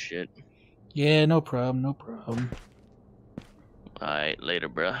tired as shit. Yeah, no problem, no problem. Alright, later,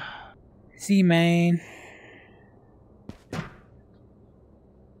 bruh. See you, man.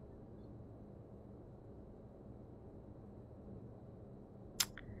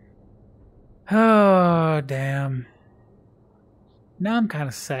 Oh, damn. Now I'm kind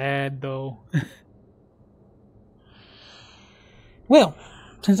of sad, though. Well,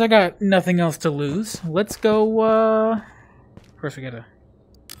 since I got nothing else to lose, let's go, First we gotta...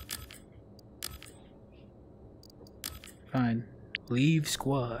 Fine. Leave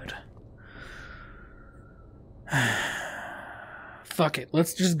squad. Fuck it.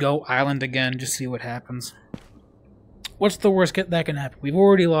 Let's just go island again, just see what happens. What's the worst that can happen? We've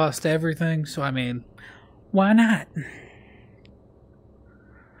already lost everything, so I mean, why not?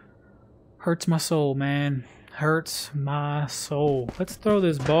 Hurts my soul, man. Hurts my soul. Let's throw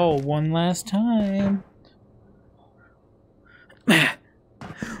this ball one last time.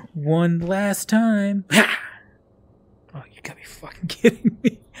 One last time. Oh, you gotta be fucking kidding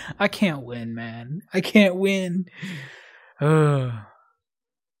me. I can't win, man. I can't win. Alright.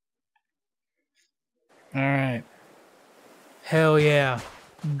 Hell yeah.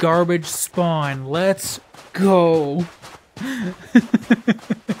 Garbage spawn. Let's go.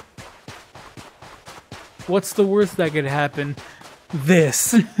 What's the worst that could happen?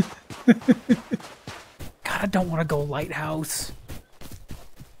 This. God, I don't want to go lighthouse.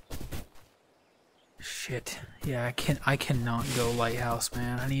 Shit. Yeah, I cannot go lighthouse,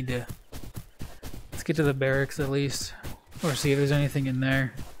 man. I need to... Let's get to the barracks at least. Or see if there's anything in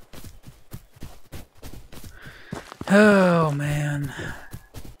there. Oh, man.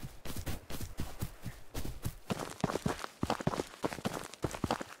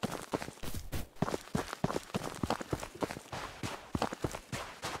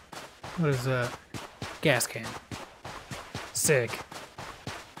 What is that? Gas can. Sick.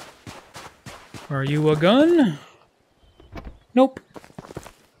 Are you a gun? Nope.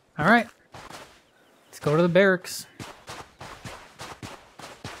 Alright. Let's go to the barracks.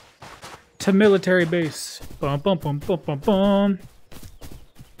 To military base. Bum bum bum bum bum bum.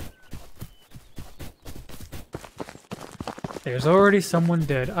 There's already someone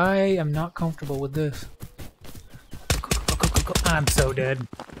dead. I am not comfortable with this. I'm so dead.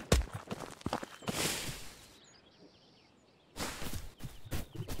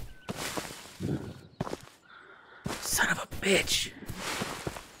 Son of a bitch.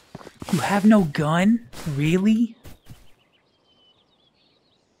 You have no gun? Really?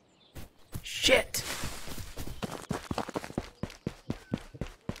 Shit.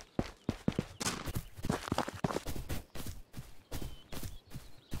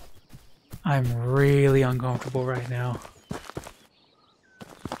 I'm really uncomfortable right now.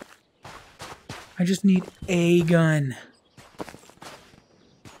 I just need a gun.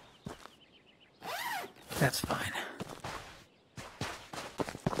 That's fine.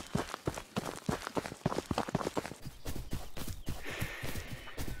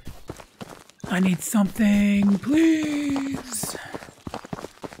 I need something, please.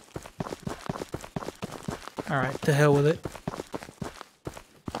 Alright, to hell with it.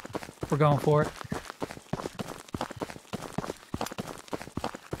 We're going for it.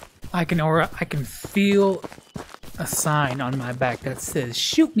 I can feel a sign on my back that says,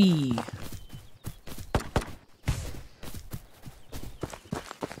 "Shoot me."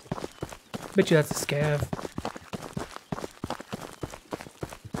 Bet you that's a scav.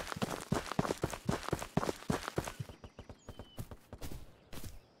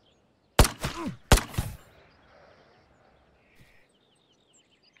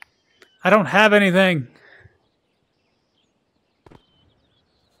 I don't have anything.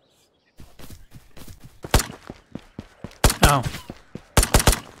 Oh.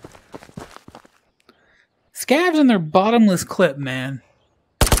 Scavs and their bottomless clip, man.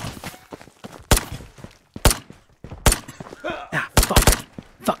 Ah, fuck.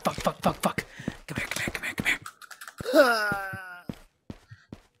 Fuck, fuck, fuck, fuck, fuck. Come here, come here, come here, come here.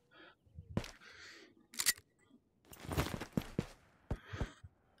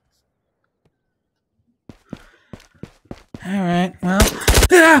 Alright, well.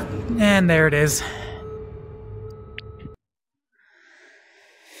 Ah, and there it is.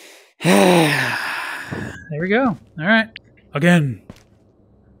 There we go. Alright. Again.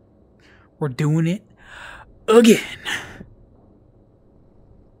 We're doing it again.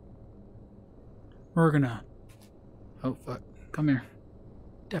 We're gonna... Oh, fuck. Come here.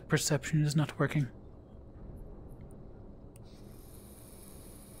 Depth perception is not working.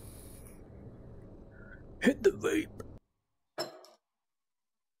 Hit the vape.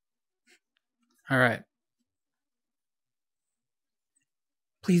 Alright.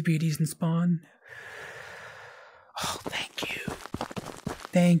 Please be a decent spawn. Oh, thank you.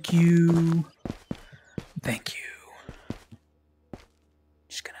 Thank you. Thank you.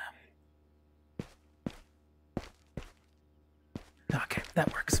 Just gonna... Okay,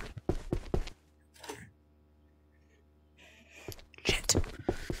 that works. Shit.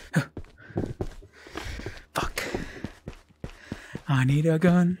 Fuck. I need a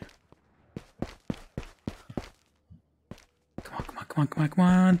gun. Come on, come on, come on, come on, come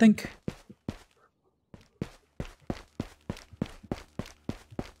on, think.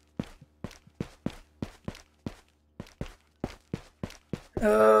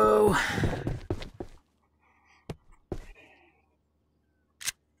 Oh.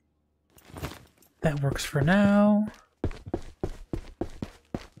 That works for now.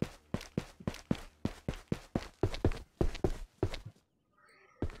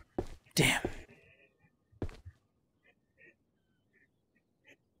 Damn.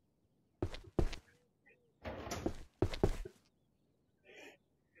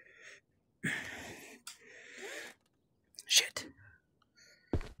 Shit.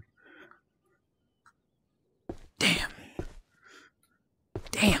 Damn.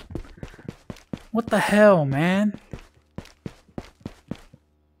 Damn. What the hell, man?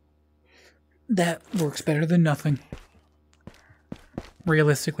 That works better than nothing.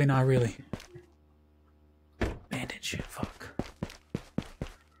 Realistically, not really. Bandage. Fuck.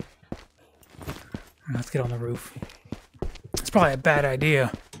 Let's get on the roof. It's probably a bad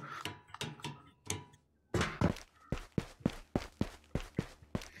idea.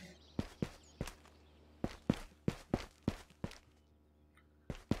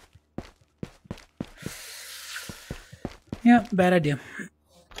 Yeah, bad idea.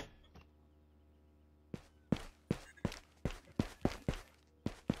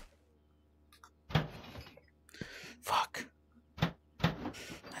 Fuck.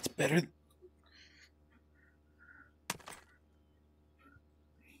 That's better.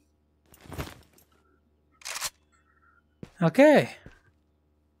 Okay.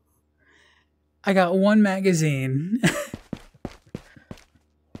 I got one magazine.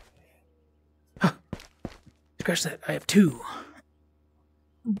 Scratch that. I have two.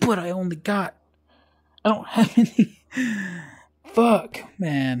 But I only got... I don't have any... Fuck,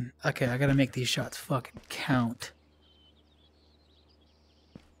 man. Okay, I gotta make these shots fucking count.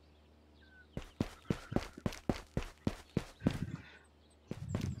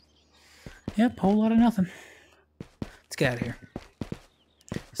 Yep, whole lot of nothing. Let's get out of here.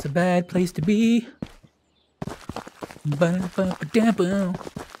 It's a bad place to be.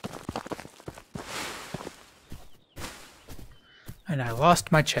 And I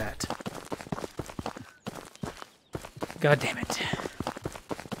lost my chat. God damn it.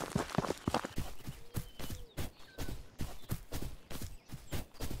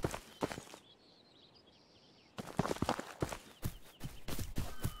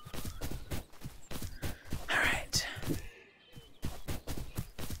 Alright.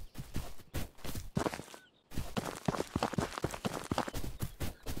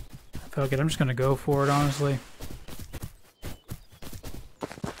 Fuck it, I'm just gonna go for it, honestly.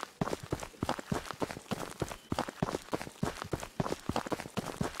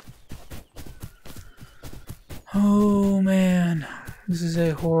 Oh man, this is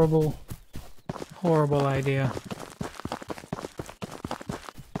a horrible, horrible idea.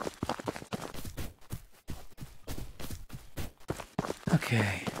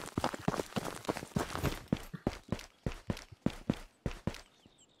 Okay.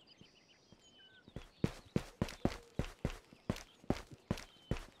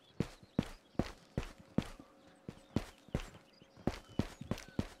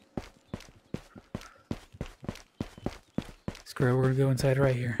 Screw it, we're gonna go inside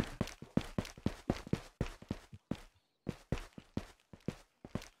right here.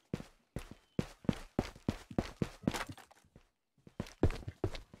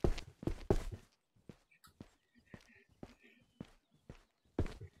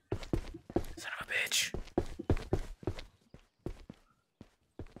 Son of a bitch.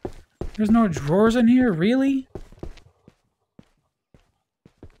 There's no drawers in here, really?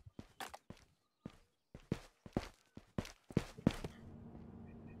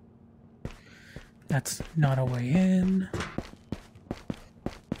 That's not a way in.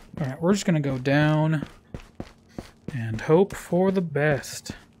 Alright, we're just gonna go down and hope for the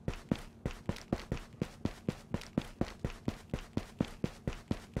best.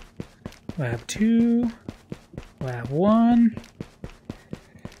 Lab 2, Lab 1,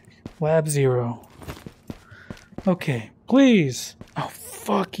 Lab 0. Okay, please. Oh,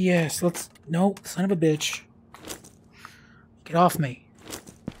 fuck yes. Let's... Nope, son of a bitch. Get off me.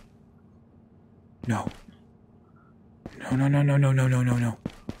 No. No, no, no, no, no, no, no, no, no.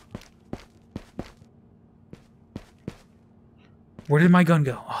 Where did my gun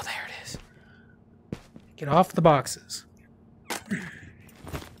go? Oh, there it is. Get off the boxes.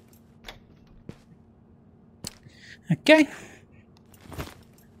 Okay.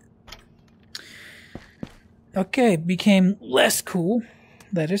 Okay, became less cool.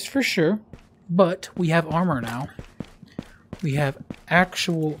 That is for sure. But we have armor now. We have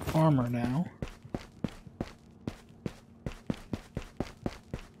actual armor now.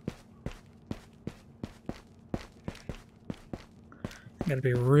 Gotta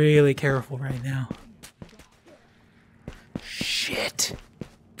be really careful right now. Shit.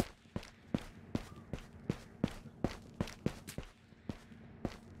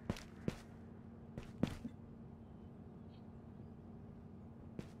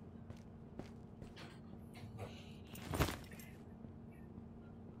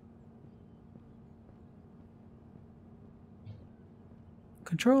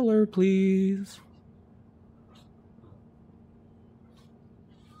 Controller, please.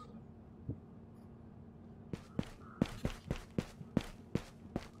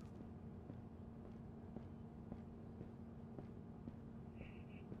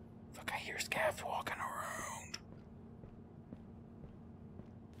 Fuck, I hear scavs walking around.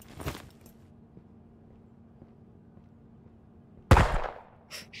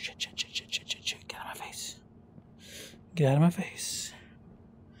 Shit, shit, shit, shit, shit, shit, shit. Get out of my face. Get out of my face.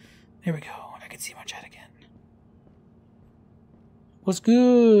 There we go. I can see my chat again. What's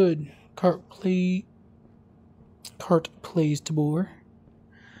good? Cart plays Tabor.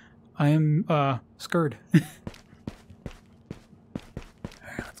 I am scared. Alright,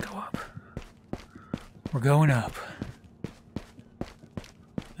 let's go up. We're going up.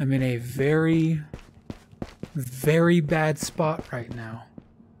 I'm in a very, very bad spot right now.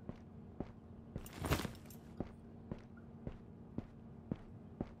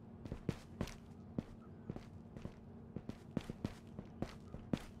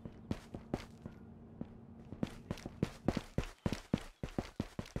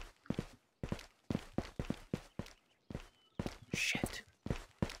 Shit.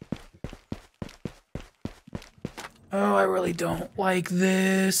 Oh, I really don't like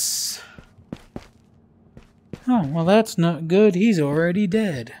this. Oh, well that's not good. He's already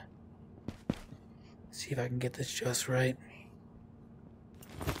dead. Let's see if I can get this just right.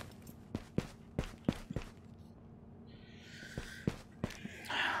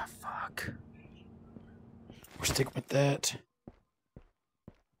 We're sticking with that.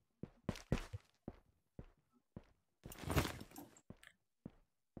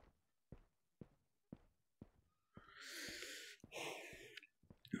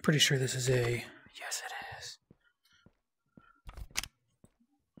 I'm pretty sure this is a... Yes, it is.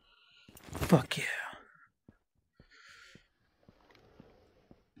 Fuck yeah.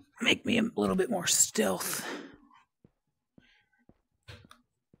 Make me a little bit more stealth.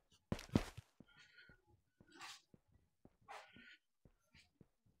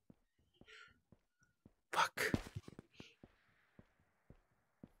 Fuck.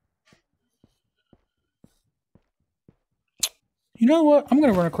 You know what? I'm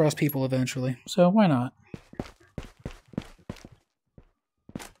gonna run across people eventually, so why not?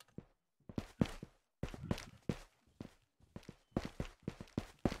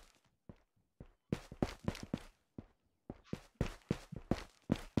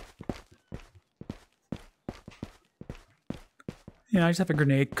 Yeah, I just have a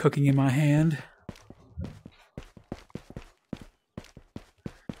grenade cooking in my hand.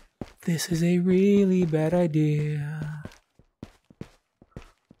 This is a really bad idea.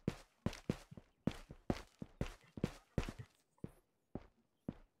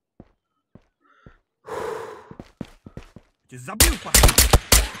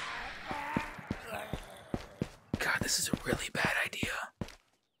 God, this is a really bad idea.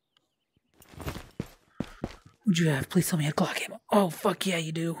 What'd you have? Please tell me you had Glock ammo. Oh, fuck yeah,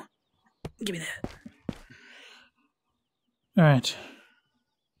 you do. Give me that. Alright.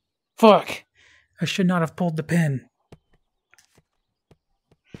 Fuck. I should not have pulled the pin.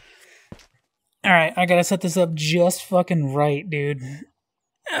 Alright, I gotta set this up just fucking right, dude.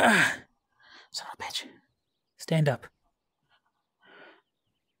 Ugh. Son of a bitch. Stand up.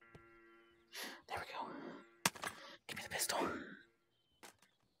 There we go. Give me the pistol. Son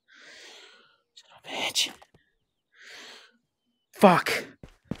of a bitch. Fuck.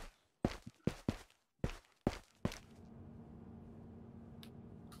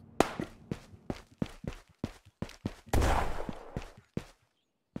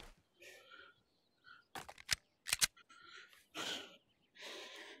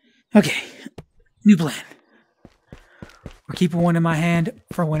 Okay, new plan. We're keeping one in my hand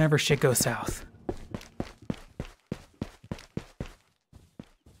for whenever shit goes south.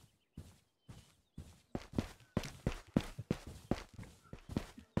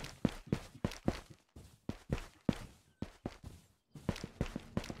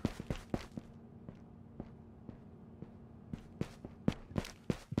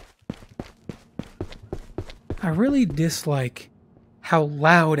 I really dislike how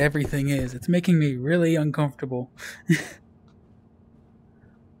loud everything is. It's making me really uncomfortable.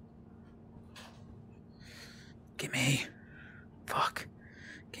 Gimme. Fuck.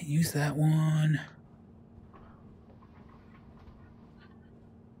 Can't use that one.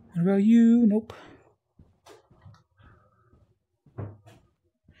 What about you? Nope. Oh,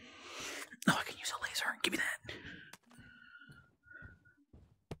 I can use a laser. Give me that.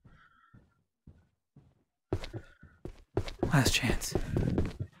 Last chance.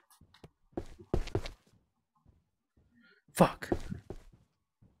 Fuck.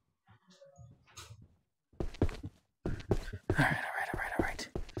 Alright.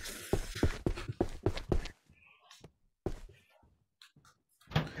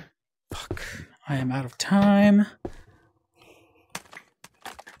 Fuck. I am out of time.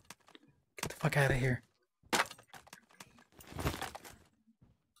 Get the fuck out of here.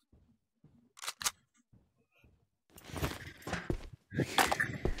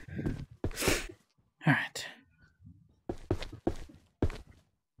 Alright.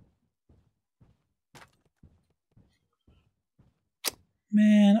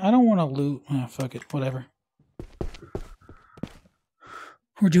 Man, I don't want to loot. Oh, fuck it. Whatever.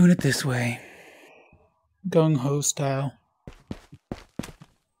 We're doing it this way. Gung-ho style.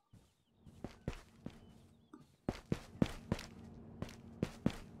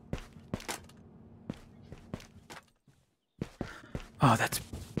 Oh, that's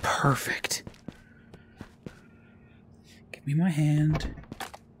perfect. Give me my hand.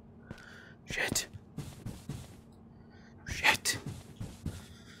 Shit.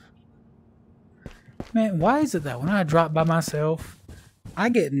 Man, why is it that when I drop by myself, I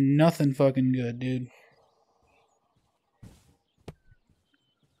get nothing fucking good, dude?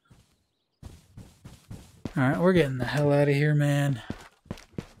 Alright, we're getting the hell out of here, man.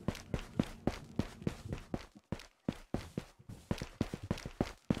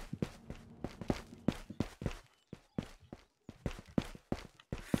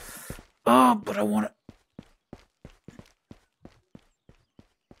 Oh, but I want to...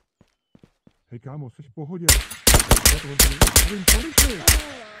 Hey,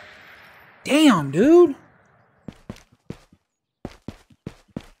 Damn, dude.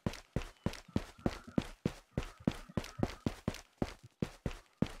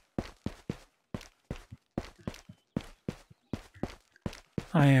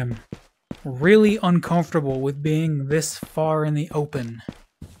 I am really uncomfortable with being this far in the open.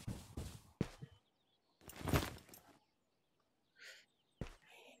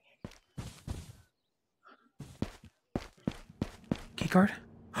 Keycard?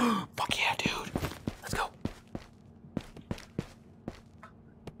 Fuck yeah, dude. Let's go.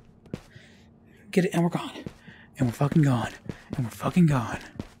 Get it, and we're gone. And we're fucking gone. And we're fucking gone.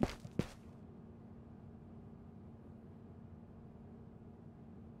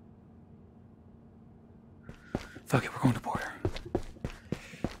 Fuck it, we're going to border.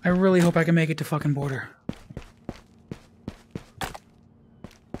 I really hope I can make it to fucking border.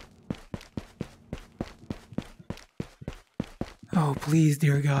 Oh, please,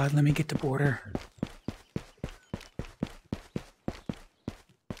 dear God, let me get to border.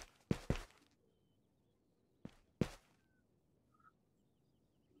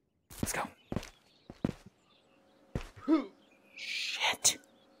 Let's go. Shit.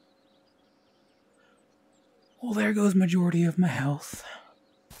 Well, there goes majority of my health.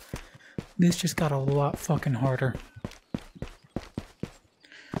 This just got a lot fucking harder.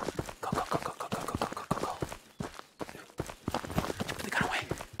 Go, go, go, go, go, go, go, go, go, go, go. Put the gun away.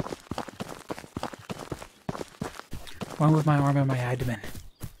 One with my arm and my abdomen.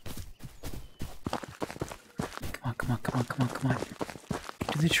 Come on, come on, come on, come on, come on. Get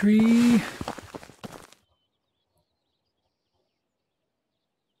to the tree.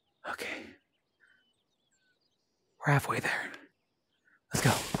 Okay. We're halfway there. Let's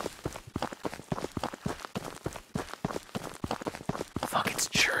go. Fuck, it's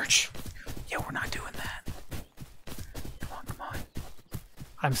church. Yeah, we're not doing that. Come on, come on.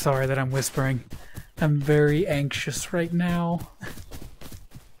 I'm sorry that I'm whispering. I'm very anxious right now.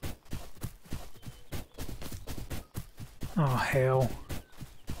 Oh, hell.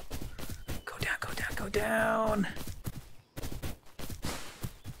 Go down, go down, go down.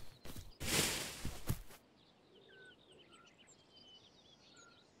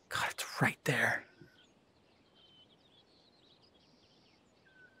 God, it's right there.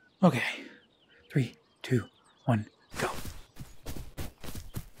 Okay. 3, 2, 1, go.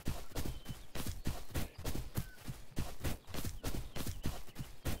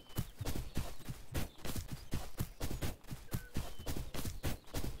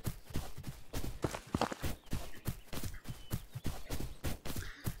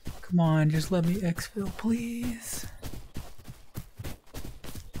 Come on, just let me exfil, please.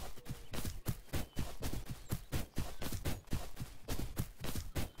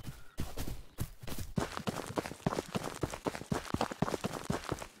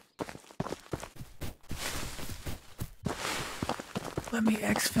 Let me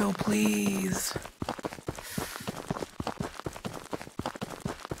exfil, please.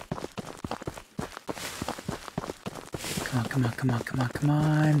 Come on, come on, come on, come on, come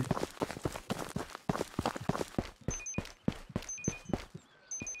on.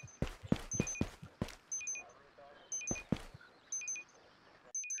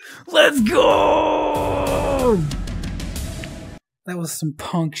 Let's go! That was some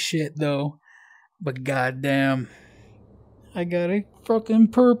punk shit, though. But goddamn. I got a fucking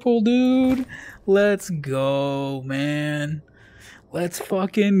purple, dude. Let's go, man. Let's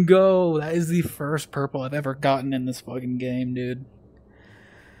fucking go. That is the first purple I've ever gotten in this fucking game, dude.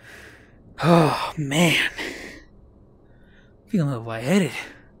 Oh, man. Feeling a little lightheaded.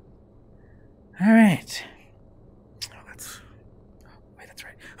 Alright. Wait, that's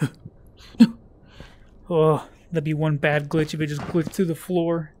right. Oh, that'd be one bad glitch if it just glitched through the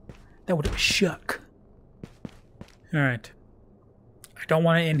floor. That would have shook. Alright. I don't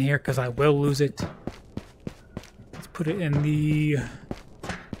want it in here because I will lose it. Let's put it in the...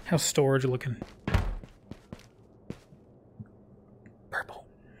 How's storage looking? Purple.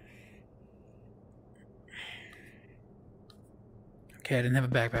 Okay, I didn't have a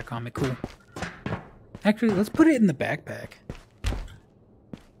backpack on me. Cool. Actually, let's put it in the backpack.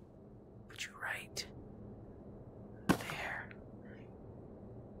 Put you right there.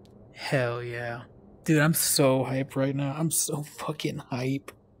 Hell yeah. Dude, I'm so hyped right now. I'm so fucking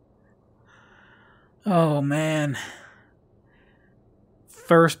hype. Oh, man.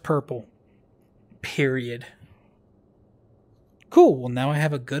 First purple. Period. Cool. Well, now I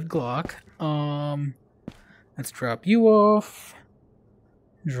have a good Glock. Let's drop you off.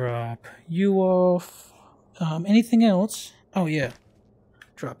 Drop you off. Anything else? Oh, yeah.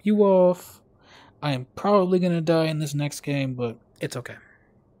 Drop you off. I am probably going to die in this next game, but it's okay.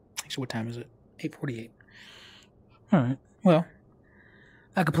 Actually, what time is it? 8:48. Alright, well,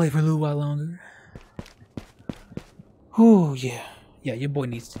 I could play for a little while longer. Oh, yeah. Yeah, your boy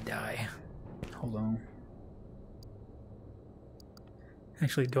needs to die. Hold on.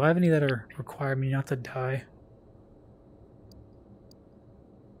 Actually, do I have any that are require me not to die?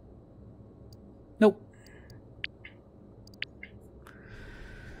 Nope.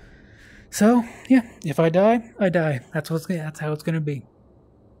 So, yeah, if I die, I die. That's how it's gonna be.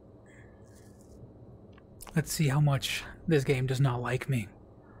 Let's see how much this game does not like me.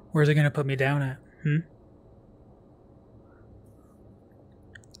 Where's it gonna put me down at?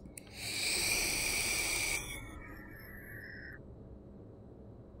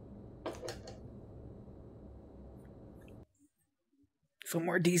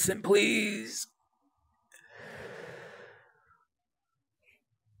 Somewhere decent, please.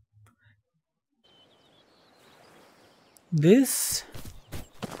 This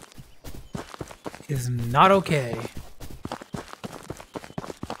is not okay.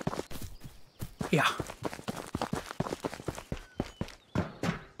 Yeah.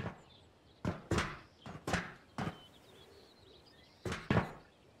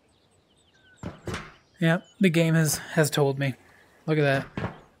 Yeah, the game has told me. Look at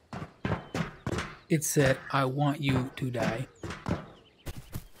that. It said, I want you to die.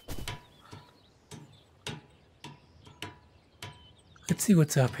 Let's see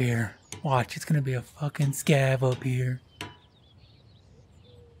what's up here. Watch, it's gonna be a fucking scav up here.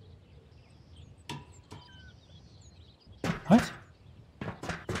 What?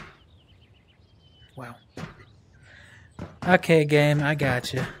 Wow. Okay, game, I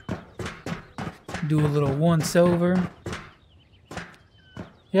got you. Do a little once over.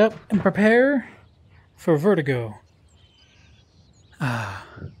 Yep, and prepare for vertigo. Ah.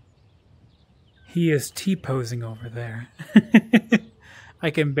 He is T-posing over there. I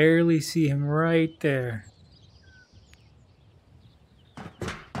can barely see him right there.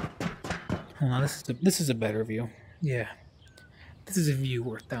 Hold on, this is a better view. Yeah. This is a view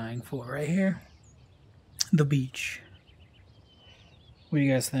worth dying for right here. The beach. What do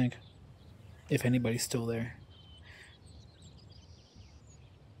you guys think? If anybody's still there.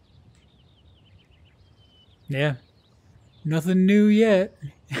 Yeah. Nothing new yet.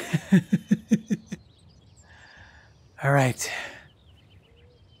 Alright.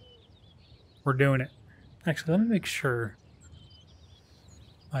 We're doing it. Actually, let me make sure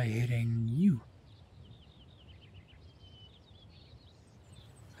by hitting you.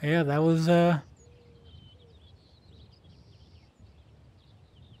 Yeah, that was huh.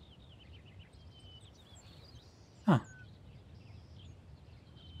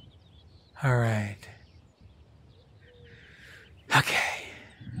 Alright. Okay.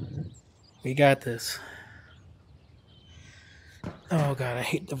 We got this. Oh god, I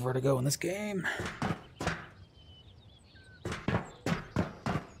hate the vertigo in this game.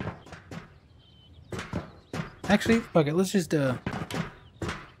 Actually, fuck it, let's just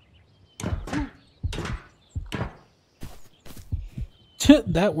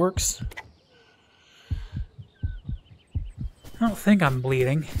that works. I don't think I'm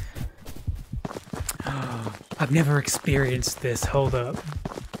bleeding. Oh, I've never experienced this. Hold up.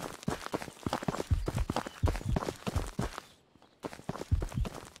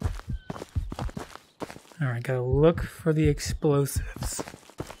 Alright, gotta look for the explosives.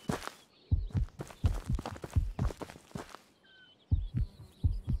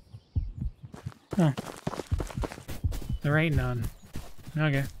 Oh. There ain't none.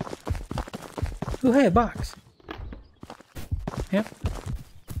 Okay. Oh, hey, a box. Yep.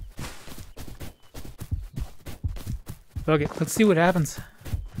 Okay, let's see what happens.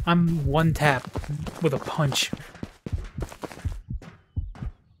 I'm one tap with a punch.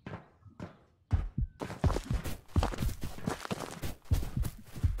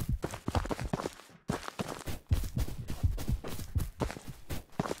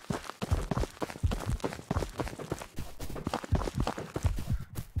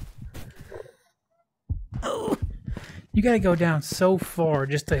 You gotta go down so far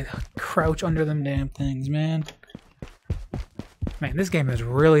just to crouch under them damn things, man. Man, this game is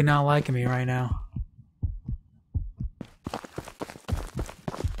really not liking me right now.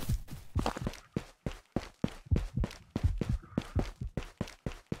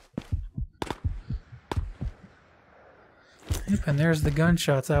 Yep, and there's the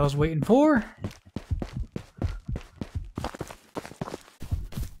gunshots I was waiting for.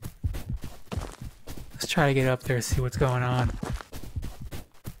 Let's try to get up there and see what's going on.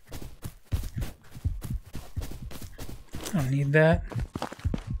 I don't need that.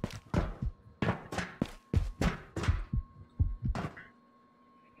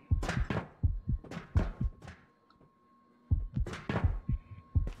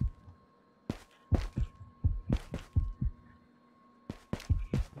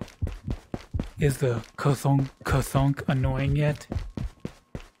 Is the ka-thunk annoying yet?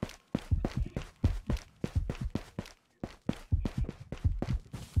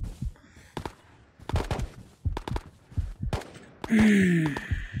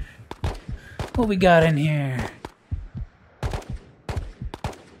 What we got in here?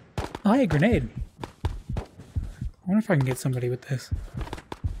 Oh, hey, grenade. I wonder if I can get somebody with this.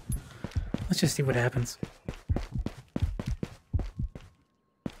 Let's just see what happens.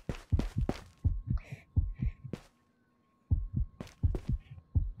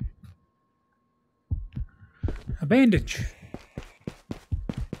 A bandage.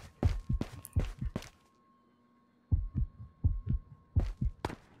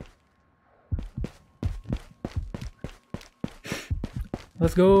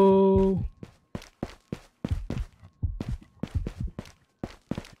 Let's go.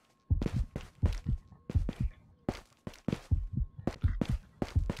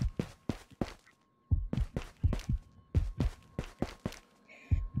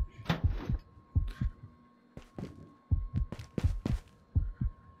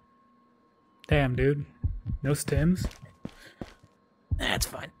 Damn, dude. No stems? That's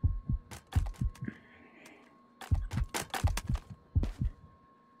fine.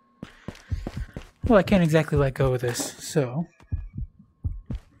 Well, I can't exactly let go of this, so...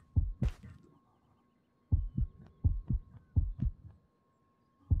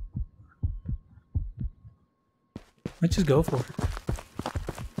 let's just go for it.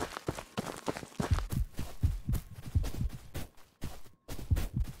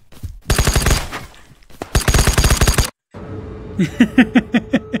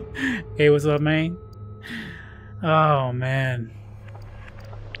 Hey, what's up, man? Oh, man.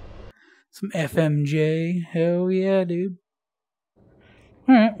 Some FMJ. Hell yeah, dude.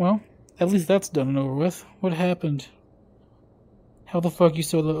 Alright, well, at least that's done and over with. What happened? How the fuck you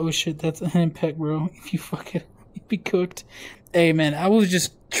so low? Oh shit, that's an impact, bro. If you fucking be cooked. Hey, man, I was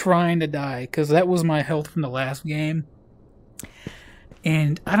just trying to die, because that was my health from the last game.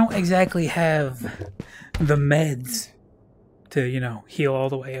 And I don't exactly have the meds to, you know, heal all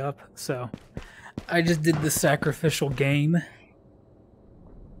the way up. So I just did the sacrificial game.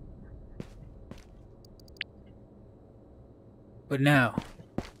 But now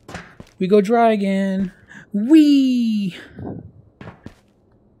we go dry again. Wee!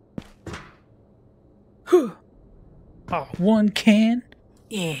 Oh, one can?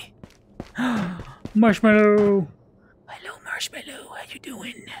 Yeah. Marshmallow! Hello, Marshmallow. How you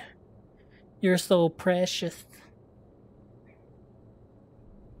doing? You're so precious.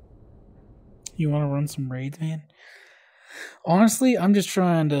 You want to run some raids, man? Honestly, I'm just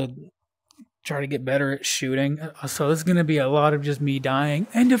trying to get better at shooting. So this is going to be a lot of just me dying.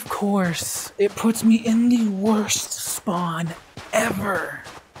 And of course, it puts me in the worst spawn ever.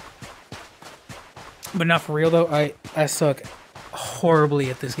 But not for real, though. I suck horribly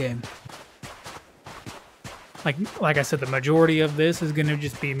at this game. Like I said, the majority of this is going to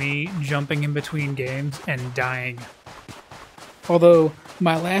just be me jumping in between games and dying. Although,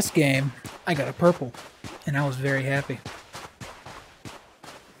 my last game, I got a purple, and I was very happy.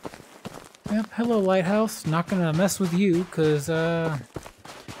 Yep, hello, Lighthouse. Not gonna mess with you, cause,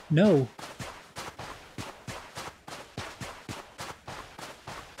 no.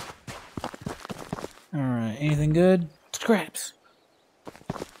 Alright, anything good? Scraps.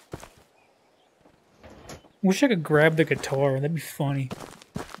 Wish I could grab the guitar, that'd be funny.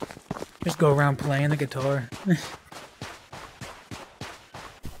 Just go around playing the guitar.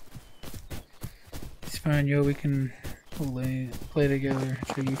 It's fine, yo, we can play together,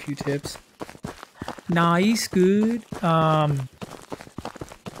 show you a few tips. Nice, good. I'm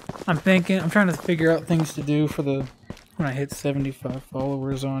trying to figure out things to do for when I hit 75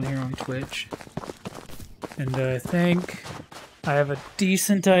 followers on here on Twitch. And I think I have a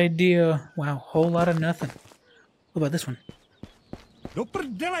decent idea. Wow, whole lot of nothing. What about this one? Do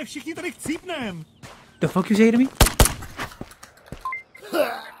prdele, všichni tady chcípnem! The fuck you say to me?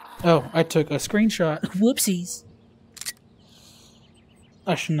 Oh, I took a screenshot. Whoopsies.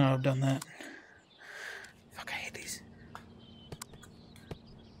 I should not have done that. Fuck, I hate these.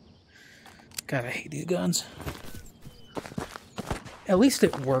 God, I hate these guns. At least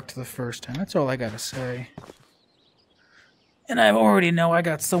it worked the first time. That's all I gotta say. And I already know I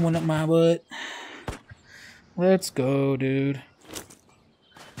got someone up my butt. Let's go, dude.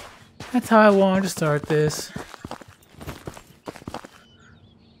 That's how I wanted to start this.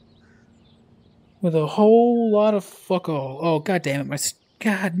 With a whole lot of fuck all. Oh, god damn it.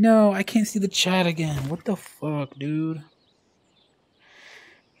 God, no. I can't see the chat again. What the fuck, dude?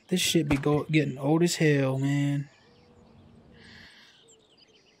 This shit be getting old as hell, man.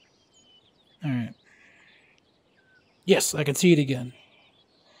 Alright. Yes, I can see it again.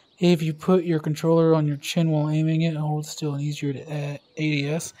 If you put your controller on your chin while aiming it, hold still and easier to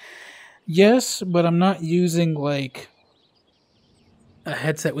ADS. Yes, but I'm not using like a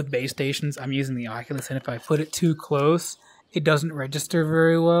headset with base stations. I'm using the Oculus, and if I put it too close, it doesn't register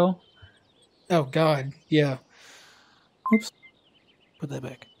very well. Oh god, yeah. Oops. Put that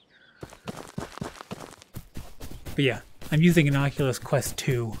back. But yeah, I'm using an Oculus Quest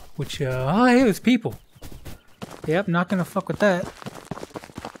 2, which, oh, hey, there's people. Yep, not gonna fuck with that.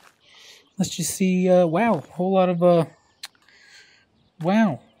 Let's just see, wow, whole lot of,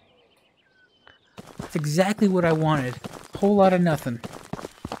 wow. That's exactly what I wanted. Whole lot of nothing.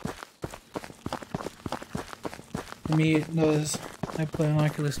 For me, it does. I play on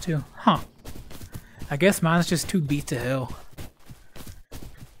Oculus too. Huh. I guess mine's just too beat to hell.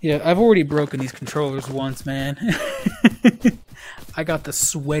 Yeah, I've already broken these controllers once, man. I got the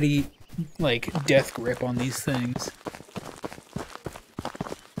sweaty, like, death grip on these things.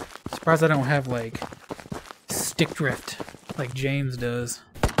 Surprised I don't have, like, stick drift like James does.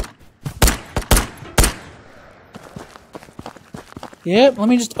 Yep, let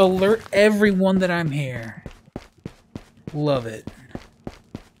me just alert everyone that I'm here. Love it.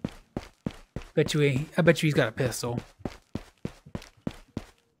 I bet you he's got a pistol.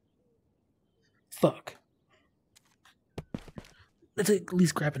 Fuck. Let's at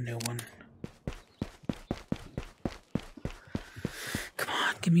least grab a new one. Come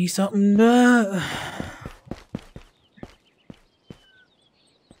on, give me something. The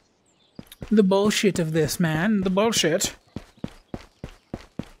bullshit of this, man. The bullshit.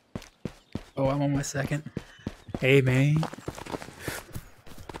 Oh, I'm on my second. Hey, man.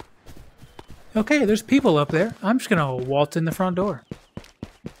 Okay, there's people up there. I'm just gonna waltz in the front door.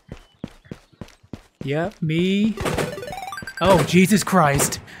 Yep, me. Oh, Jesus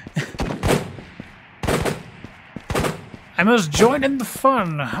Christ. I must join in the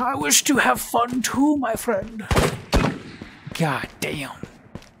fun. I wish to have fun too, my friend. God damn.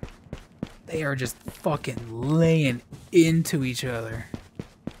 They are just fucking laying into each other.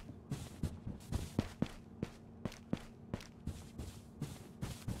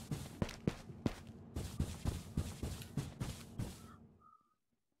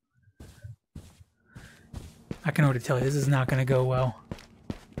 I can already tell you this is not going to go well.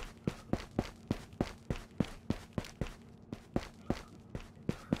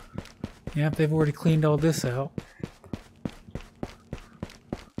 Yep, they've already cleaned all this out.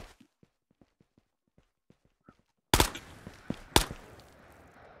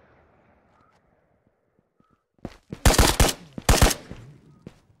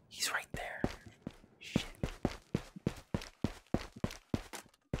 He's right there. Shit.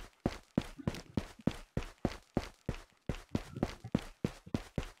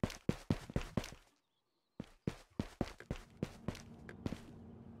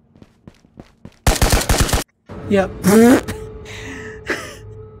 Yep.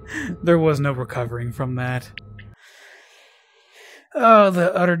 There was no recovering from that. Oh,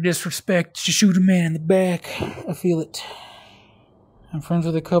 the utter disrespect to shoot a man in the back. I feel it. I'm friends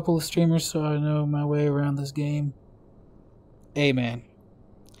with a couple of streamers, so I know my way around this game. Hey, man.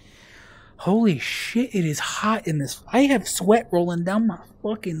 Holy shit, it is hot in this. I have sweat rolling down my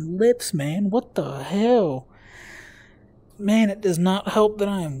fucking lips, man. What the hell? Man, it does not help that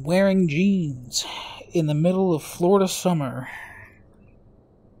I am wearing jeans in the middle of Florida summer.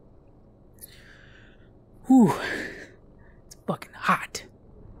 Whew. It's fucking hot.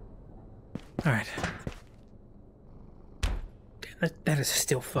 Alright. That is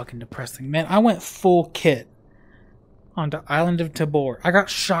still fucking depressing. Man, I went full kit onto Island of Tabor. I got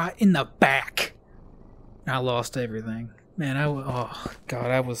shot in the back. I lost everything. Man, oh god,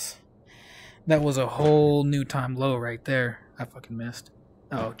 that was a whole new time low right there. I fucking missed.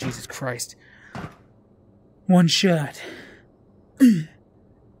 Oh, Jesus Christ. One shot.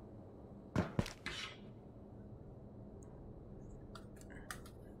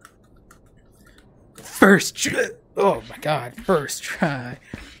 First try. Oh my god, first try.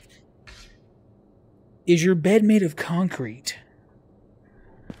 Is your bed made of concrete?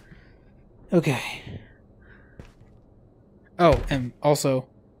 Okay. Oh, and also,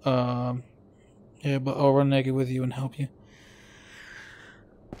 yeah, but I'll run naked with you and help you.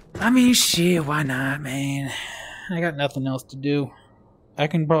 I mean, shit, why not, man? I got nothing else to do. I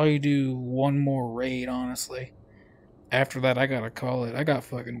can probably do one more raid, honestly. After that, I gotta call it. I got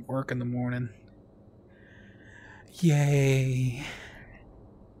fucking work in the morning. Yay.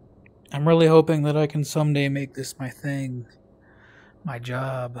 I'm really hoping that I can someday make this my thing. My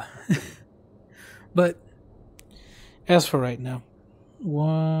job. But, as for right now,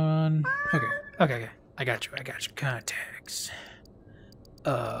 1. Okay. I got you. Contacts.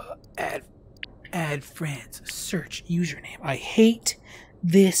 Add friends. Search username. I hate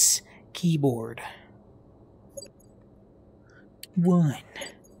this keyboard. 1.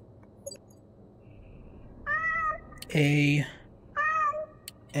 A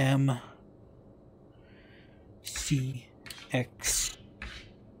M C X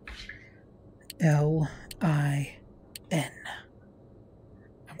L I N.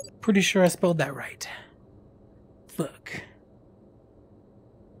 I'm pretty sure I spelled that right. Fuck.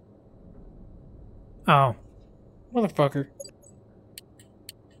 Oh, motherfucker.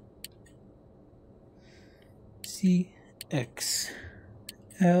 CXLIN.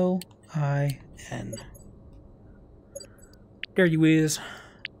 There you is.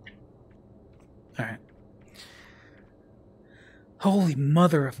 Alright. Holy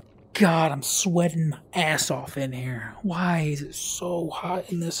mother of God, I'm sweating my ass off in here. Why is it so hot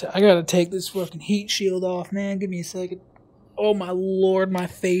in this? I gotta take this fucking heat shield off, man. Give me a second. Oh my lord, my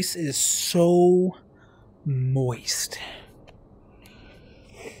face is so moist.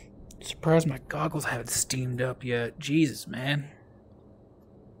 Surprised my goggles haven't steamed up yet. Jesus, man.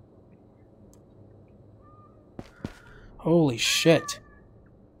 Holy shit.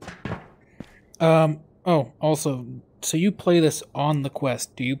 Oh, also, so you play this on the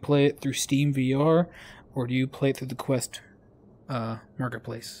Quest. Do you play it through Steam VR, or do you play it through the Quest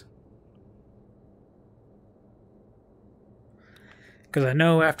marketplace? Because I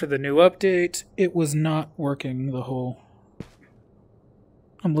know after the new update, it was not working the whole...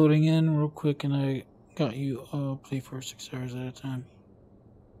 I'm loading in real quick, and I got you play for 6 hours at a time.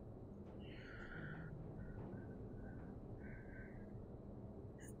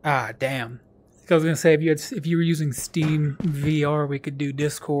 Ah, damn. I was gonna say if you were using Steam VR, we could do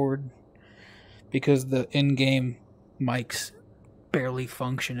Discord, because the in-game mics barely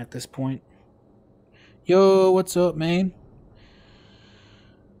function at this point. Yo, what's up, man?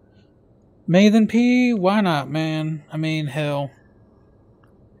 Mathan P, why not, man? I mean, hell,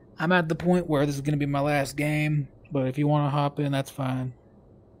 I'm at the point where this is gonna be my last game, but if you want to hop in, that's fine.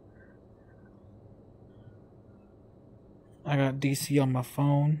 I got DC on my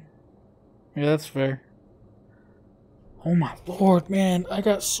phone. Yeah, that's fair. Oh my lord, man. I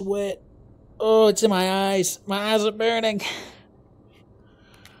got sweat. Oh, it's in my eyes. My eyes are burning.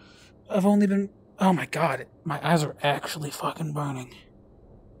 I've only been... Oh my god. My eyes are actually fucking burning.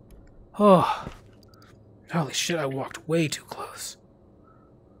 Oh. Holy shit, I walked way too close.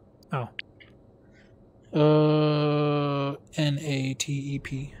 Oh.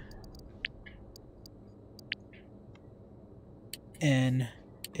 N-A-T-E-P. N-A-T-E-P.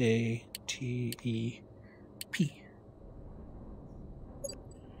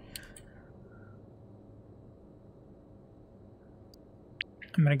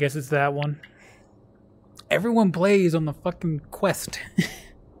 I'm gonna guess it's that one. Everyone plays on the fucking Quest.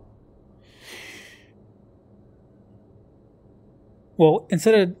 Well,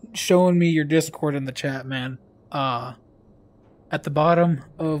 instead of showing me your Discord in the chat, man, at the bottom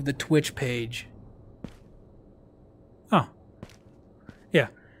of the Twitch page. Oh. Yeah.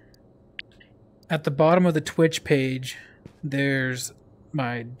 At the bottom of the Twitch page, there's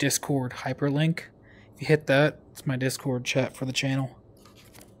my Discord hyperlink. If you hit that, it's my Discord chat for the channel.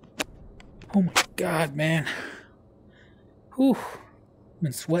 Oh my god, man. Whew. I've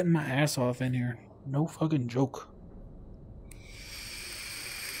been sweating my ass off in here. No fucking joke.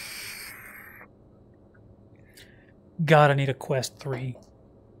 God, I need a Quest 3.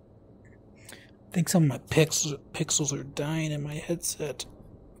 I think some of my pixels are dying in my headset.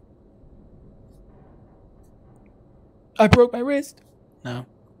 I broke my wrist. No.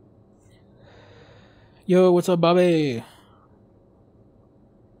 Yo, what's up, Bobby?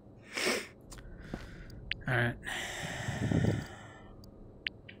 Alright.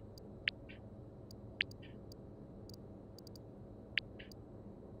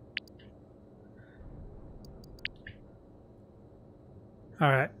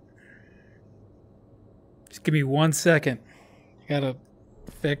 Alright. Just give me 1 second. I gotta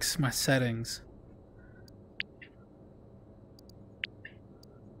fix my settings.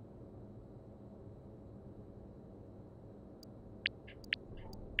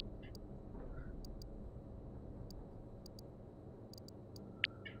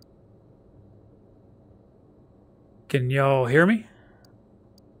 Can y'all hear me?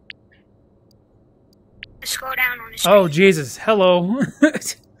 Scroll down on the screen. Oh, Jesus. Hello.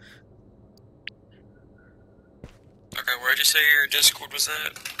 Okay, where'd you say your Discord was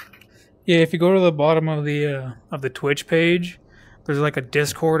at? Yeah, if you go to the bottom of the Twitch page, there's like a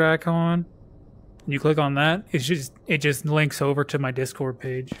Discord icon. You click on that, it just links over to my Discord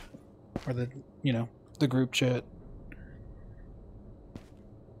page, or the the group chat.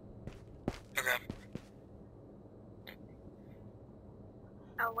 Okay.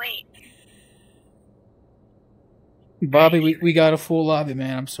 Oh, wait. Bobby, we got a full lobby,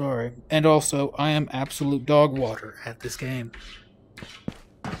 man. I'm sorry. And also, I am absolute dog water at this game.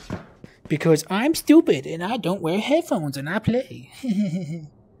 Because I'm stupid and I don't wear headphones and I play. So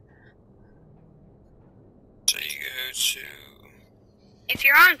you go to... If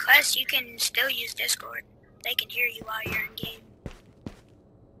you're on Quest, you can still use Discord. They can hear you while you're in game.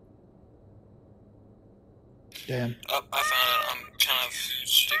 Damn. Oh, I found it. I'm kind of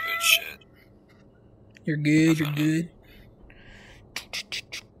stupid shit. You're good, you're good.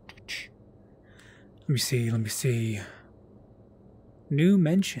 Let me see. New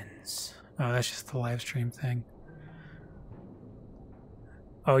mentions. Oh, that's just the live stream thing.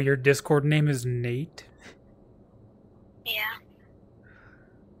 Oh, your Discord name is Nate? Yeah.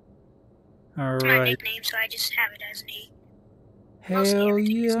 It's my Alright. nickname, so I just have it as Nate. Hell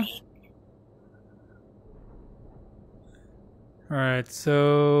yeah. Alright,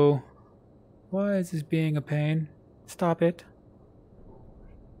 so... Why is this being a pain? Stop it.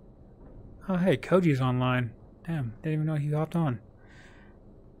 Oh, hey, Koji's online. Damn, didn't even know he hopped on.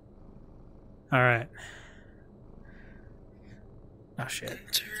 Alright. Oh,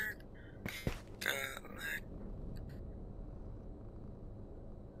 shit.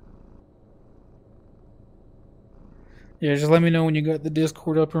 Yeah, just let me know when you got the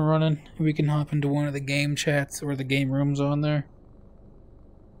Discord up and running. We can hop into one of the game chats or the game rooms on there.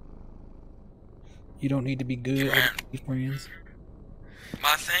 You don't need to be good at these brands.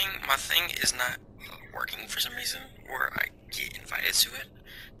 My thing is not working for some reason, or I get invited to it.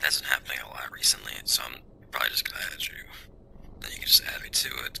 That's been happening a lot recently, so I'm probably just gonna add you. Then you can just add me to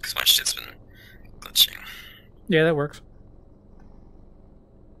it, because my shit's been glitching. Yeah, that works.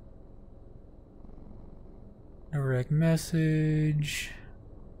 Direct message.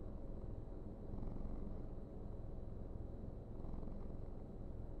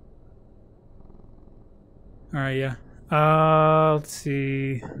 Alright, yeah. Let's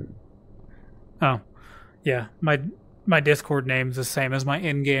see. Oh, yeah. My Discord name's the same as my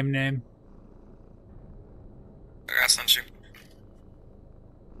in-game name. I got some too.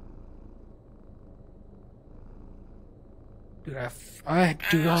 Dude,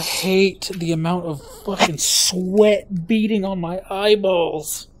 I hate the amount of fucking sweat beating on my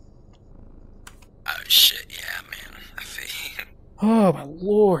eyeballs. Oh shit, yeah, man. I feel you. Oh my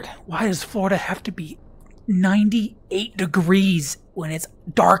lord. Why does Florida have to be 98 degrees when it's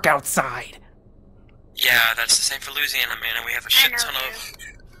dark outside? Yeah, that's the same for Louisiana, man, and we have a shit ton of...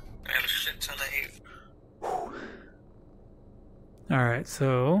 We have a shit ton of hate. Alright,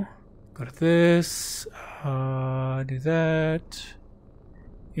 so... Go to this... do that...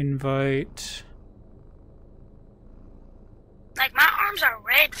 Invite... Like, my arms are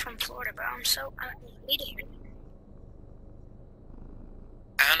red from Florida, bro. I need to hear it.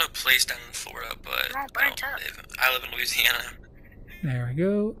 I have no place down in Florida, but I live in Louisiana. There we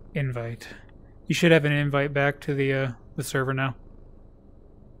go. Invite. You should have an invite back to the server now.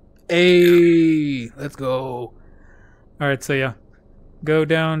 Hey, let's go. Alright, so yeah. Go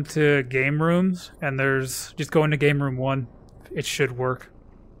down to game rooms, and just go into game room 1. It should work.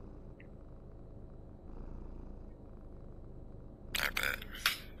 I bet.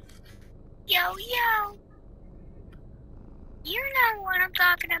 Yo. You know what I'm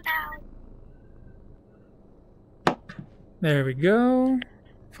talking about. There we go.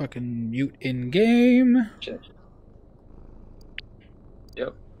 Fucking mute in game. Check.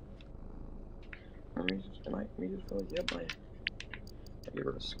 Yep. Yep, I give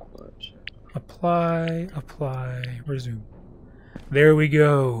her a squad check. Apply, resume. There we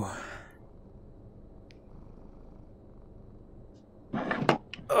go.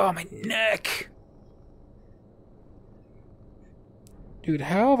 Oh, my neck. Dude,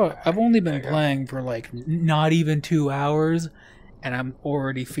 how have I've only been playing for like not even 2 hours, and I'm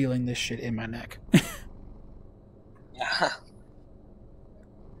already feeling this shit in my neck. Yeah.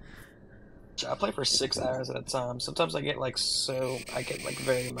 I play for 6 hours at a time. Sometimes I get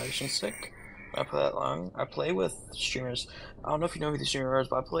very motion sick when I play that long. I play with streamers. I don't know if you know who the streamer is,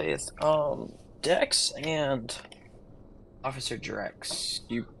 but I play with Dex and Officer Drex.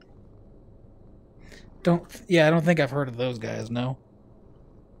 I don't think I've heard of those guys, no.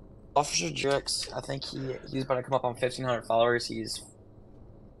 Officer Drex, I think he's about to come up on 1,500 followers. He is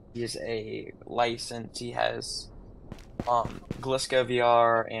a license. He has Glisco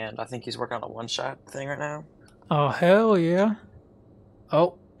VR, and I think he's working on a one-shot thing right now. Oh, hell yeah.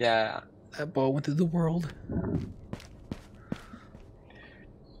 Oh. Yeah, That ball went through the world.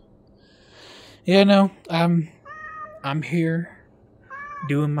 Yeah, no, I'm here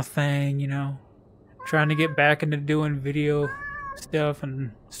doing my thing, you know, trying to get back into doing video stuff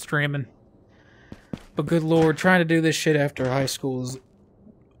and streaming. But good lord, trying to do this shit after high school is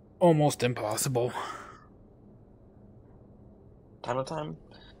almost impossible. Time to time.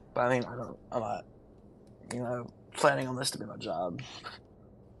 But I mean, I'm not, you know, planning on this to be my job.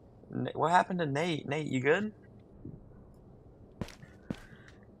 What happened to Nate? Nate, you good?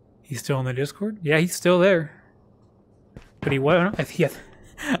 He's still in the Discord? Yeah, he's still there. But he went. I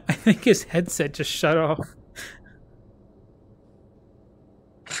think his headset just shut off.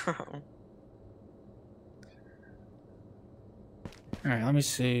 Alright, let me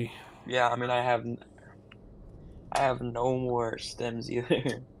see. Yeah, I mean, I have no more stems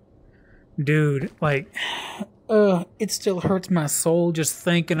either. Dude, like, it still hurts my soul just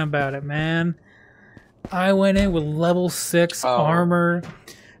thinking about it, man. I went in with level 6 armor,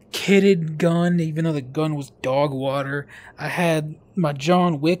 kitted gun, even though the gun was dog water. I had my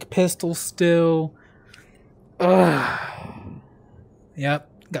John Wick pistol still. Yep,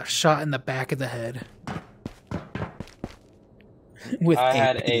 got shot in the back of the head. With I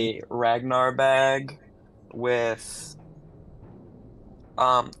had AP. a Ragnar bag with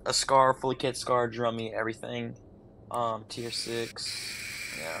a scar, fully kit scar, drummy, everything. Tier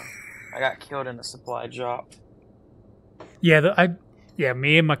 6. Yeah. I got killed in a supply drop. Yeah,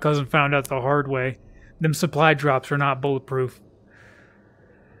 me and my cousin found out the hard way. Them supply drops are not bulletproof.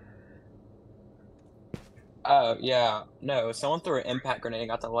 Oh, yeah. No, someone threw an impact grenade and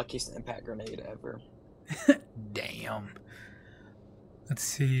got the luckiest impact grenade ever. Damn. Let's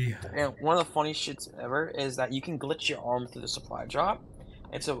see. And one of the funny shits ever is that you can glitch your arm through the supply drop.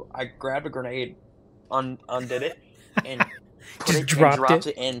 And so I grabbed a grenade, undid it, and dropped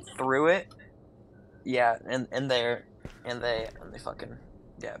it and threw it. Yeah, and they fucking,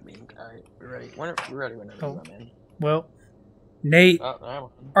 yeah, alright, we're ready. We're ready whenever you come in. Well, Nate,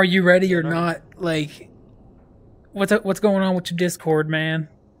 are you ready or not? Like, what's going on with your Discord, man?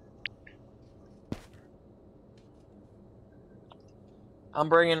 I'm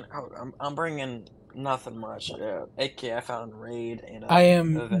bringing nothing much. AK, I found a raid and I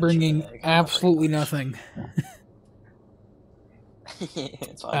am bringing absolutely nothing.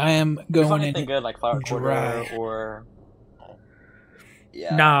 It's fine. I am going anything good like flower quarter or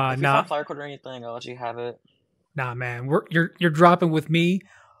yeah. Nah. If you find flower quarter or anything, I'll let you have it. Nah, man, you're dropping with me.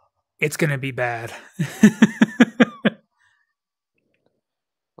 It's gonna be bad.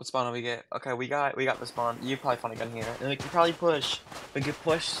 What spawn do we get? Okay, we got the spawn. You probably found a gun here, and we can probably push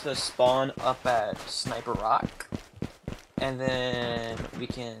the spawn up at Sniper Rock, and then we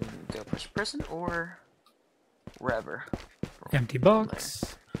can go push prison or wherever. Empty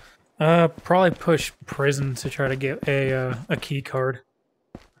box. Probably push prison to try to get a key card.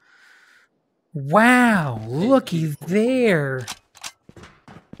 Wow, looky there.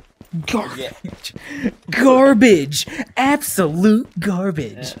 Garbage. Garbage. Absolute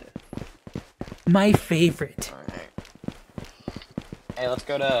garbage. My favorite. Alright. Hey, let's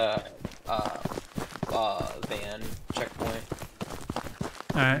go to van checkpoint.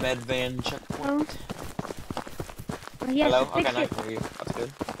 Alright. Med van checkpoint. Yes, hello? Okay, I can hear you. That's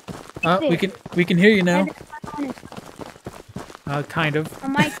good. We can hear you now. Kind of.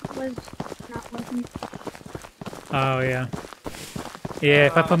 My mic was not working. Oh yeah. Yeah,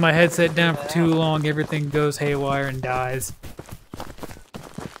 if I put my headset down for too long, everything goes haywire and dies.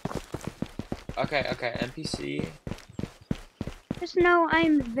 Okay, NPC. Just know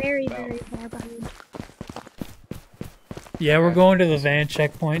I'm very, very far behind. Yeah, we're going to the van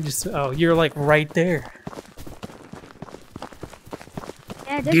checkpoint. You're like right there.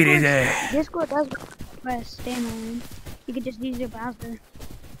 Yeah, Get it there. Discord does request standalone. You could just use your browser.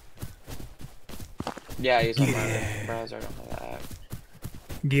 Yeah, use my browser. I don't know that.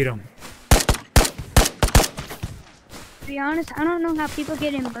 Get him. To be honest, I don't know how people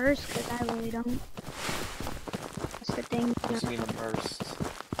get immersed, because I really don't. That's the thing. What does it mean immersed?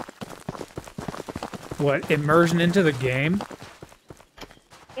 What, immersion into the game?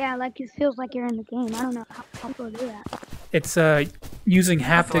 Yeah, like it feels like you're in the game. I don't know how people do that. It's using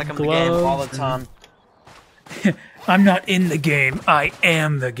haptic I'm gloves. in the game all the time. I'm not in the game. I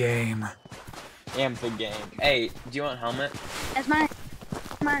am the game. Am the game. Hey, do you want a helmet? That's mine.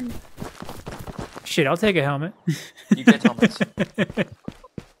 Mine. Shit, I'll take a helmet. You get helmets.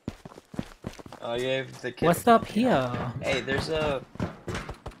 Oh, yeah, the kid. What's up here? Hey, there's a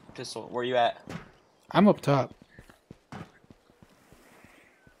pistol. Where you at? I'm up top.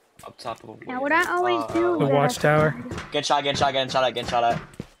 Up top of now, what I always do is the watchtower. Get shot at.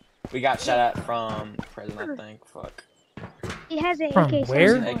 We got shot at from prison, I think. Fuck. He has an From AK-74.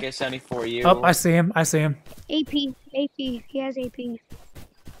 where? AK-74 you. Oh, I see him. I see him. AP. He has AP.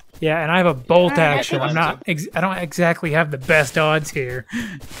 Yeah, and I have a bolt I action. think I'm not. I don't exactly have the best odds here.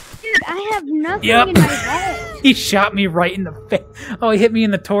 Dude, I have nothing Yep. in my bag. He shot me right in the face. Oh, he hit me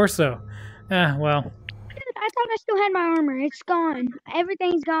in the torso. Well. Dude, I thought I still had my armor. It's gone.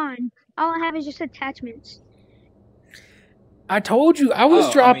 Everything's gone. All I have is just attachments. I told you I was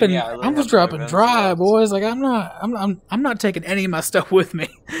dropping. yeah, I was dropping dry, boys. Like I'm not taking any of my stuff with me.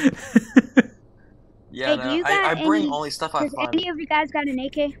 Yeah, Hey, no, do you I got bring any- only stuff I Does find. any of you guys got an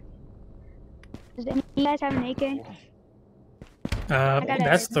AK? Does any of you guys have an AK?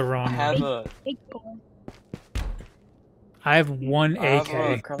 That's the I wrong have one. a. Big boy. I have one I have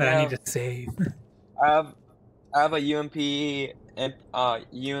AK a- that I need to save. I have a UMP and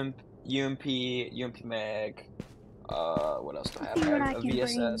UMP mag. What else do I have? See I what have I a can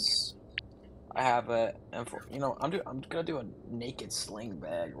VSS. I have a M4. You know, I'm gonna do a naked sling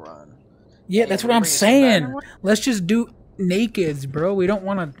bag run. Yeah, Hey, that's I'm what gonna I'm bring you some saying. Let's just do nakeds, bro. We don't.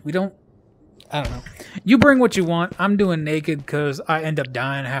 I don't know. You bring what you want. I'm doing naked because I end up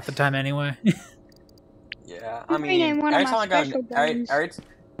dying half the time anyway. Yeah, I'm I bringing mean, one of every my time I go, special guns.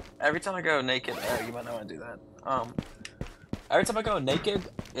 every time I go naked, you might not want to do that. Every time I go naked,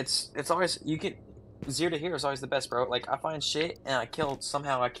 it's always you get 0 to hero is always the best, bro. Like I find shit and I killed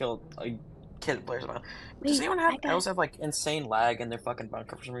a kid players. Does anyone else have like insane lag in their fucking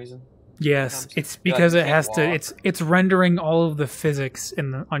bunker for some reation? Yes, Sometimes. it's You're like, because you it can't has to. walk. It's rendering all of the physics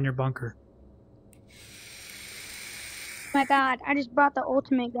on your bunker. Oh my god, I just brought the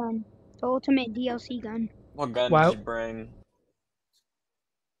ultimate gun. The ultimate DLC gun. What gun Wow. did you bring?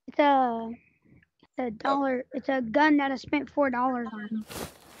 It's a dollar. It's a gun that I spent $4 on.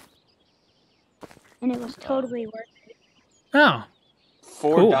 And it was totally worth it. Oh,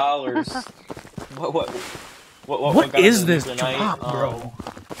 $4. what gun is did this you tonight? drop, bro? All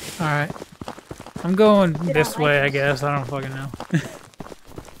right, I'm going Dude, this I like way. I this. guess I don't fucking know.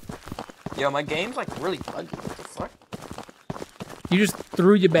 Yo, my game's like really buggy. What the fuck? You just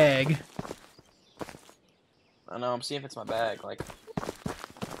threw your bag. I know. I'm seeing if it's my bag. Like,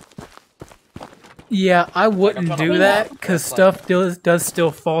 Yeah, I wouldn't trying to do walk, that because that's like- stuff does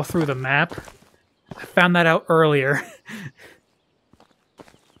still fall through the map. I found that out earlier.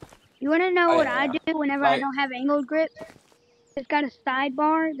 You want to know Oh, what yeah. I do whenever I Like- don't have angled grip? It's got a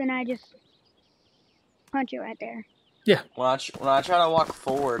sidebar, then I just punch it right there. when I try to walk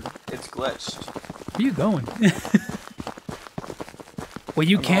forward, it's glitched. Where are you going? Well,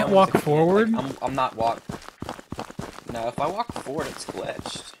 you I'm can't always walk like, forward? I'm not walk. No, if I walk forward, it's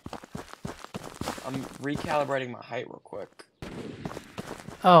glitched. I'm recalibrating my height real quick.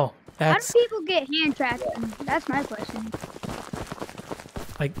 Oh, How that's do people get hand tracking? That's my question.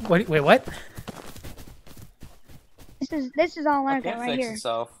 like what? Wait, what? This is all I It got right fix here.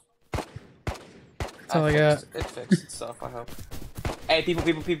 itself. That's all I got. It fixed itself, I hope. Hey, people are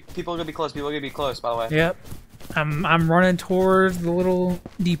gonna be close. People are gonna be close, by the way. Yep. I'm running towards the little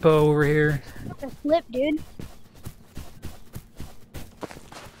depot over here. Try to flip, dude.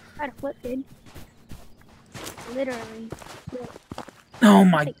 Try to flip, dude. Literally. Flip. Oh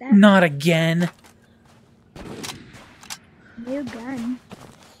my! Take that. Not again. New gun.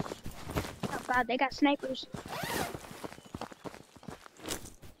 Oh god, they got snipers.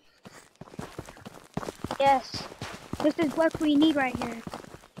 Yes. This is what we need right here.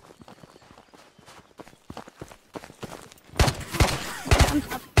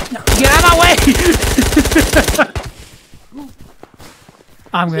 Get out of my way!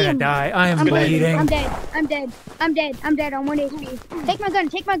 I'm See gonna him. die. I am I'm dead. bleeding. I'm dead. I'm dead. I'm dead. I'm dead on 1 HP. Take my gun.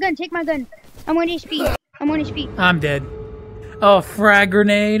 Take my gun. Take my gun. I'm 1 HP. I'm 1 HP. I'm dead. Oh, frag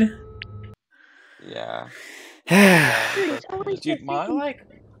grenade. Yeah. Dude, it's always Dude, the my freaking-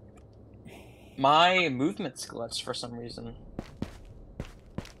 my movement's glitched for some reason.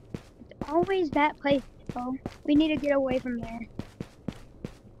 always that place, bro. We need to get away from there.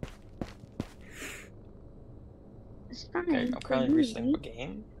 It's fine. Okay, I'm It's currently easy. restarting the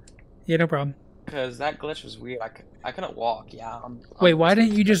game Yeah, no problem. because that glitch was weird. I couldn't walk. Yeah. Wait, why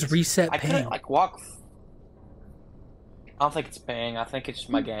didn't you just reset I ping? couldn't like walk. I don't think it's ping. I think it's just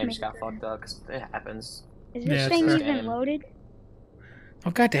my game just got fucked up because it happens. Is Yeah, this it's thing fair. even loaded?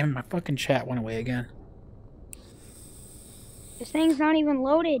 Oh goddamn it! My fucking chat went away again. This thing's not even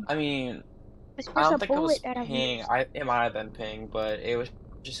loaded. I mean, It's I just don't a think it was bullet that I ping. used. It might have been ping, but it was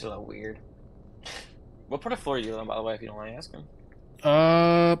just a little weird. What part of floor are you on, by the way, if you don't mind asking?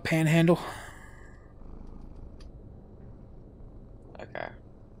 Panhandle. Okay.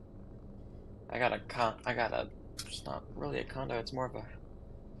 I got a. It's not really a condo. It's more of a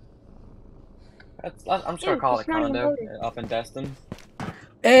I'm just gonna Dude, call it it's a not even condo loaded. up in Destin.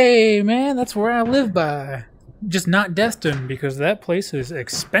 Hey, man, that's where I live by. Just not Destin, because that place is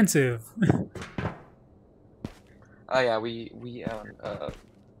expensive. Oh yeah, we own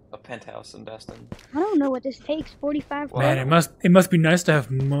a penthouse in Destin. I don't know what this takes. 45. Man, it must be nice to have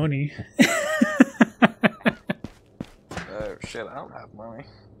money. Oh shit, I don't have money.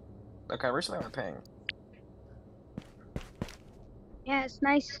 Okay, recently I'm paying. Yeah, it's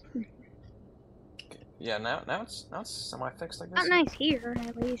nice. Yeah, now it's semi-fixed, I guess. Not nice here,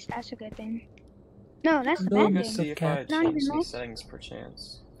 at least. That's a good thing. No, that's the No, I'm bad gonna thing. see if I Not even change the nice. settings per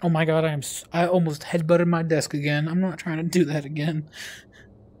chance. Oh my god, I almost headbutted my desk again. I'm not trying to do that again.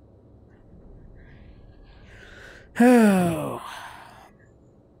 Oh.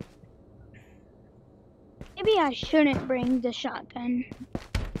 Maybe I shouldn't bring the shotgun.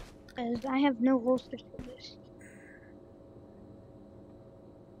 Because I have no holsters for this.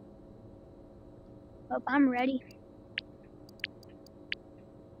 But I'm ready.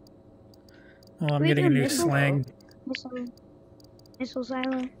 Well, I'm We getting a do new missile? slang. Missile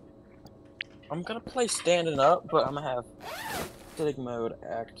silo. I'm gonna play standing up, but I'm gonna have static mode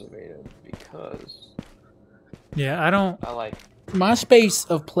activated because Yeah, I like. my space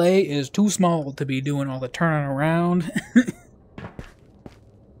of play is too small to be doing all the turning around.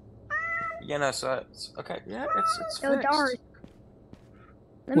 Yeah, no, so it's okay. Yeah, it's So fixed. Darth.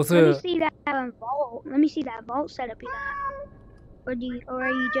 What's Let me up? see that vault. Let me see that vault setup you got. Or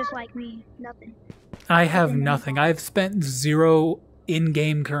are you just like me? Nothing. I have nothing. I've spent 0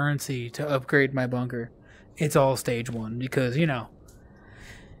 in-game currency to upgrade my bunker. It's all stage 1 because, you know,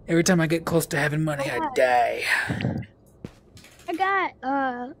 every time I get close to having money, I die. I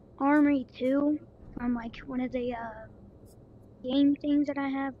got Armory 2 from like one of the game things that I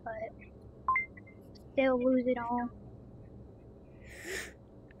have, but still lose it all.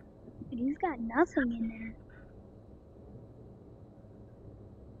 He's got nothing in there.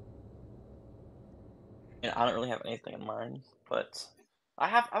 And I don't really have anything in mind, but I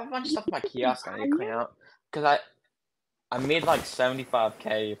have a bunch of stuff in my kiosk I need to clean out because I made like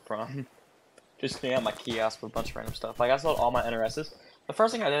 75K from just cleaning out my kiosk with a bunch of random stuff. Like I sold all my NRSs. The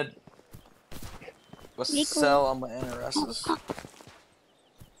first thing I did was sell all my NRSs.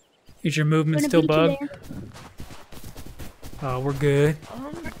 Is your movement still bugged? Oh, we're good.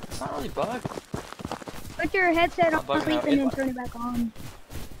 It's not really bugged. Put your headset on bugging out. and then turn it back on.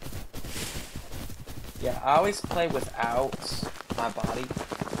 Yeah, I always play without my body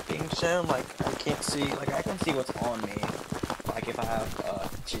being shown. Like I can't see, like I can see what's on me, like if I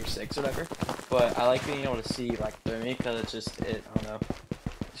have tier 6 or whatever. But I like being able to see like through me because it's just I don't know,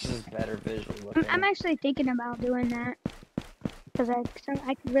 it's just better visually looking. I'm actually thinking about doing that because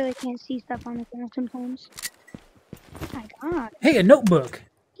I really can't see stuff on the ground sometimes. Oh my god. Hey, a notebook.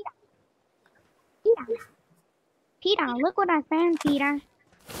 Peter, look what I found, Peter.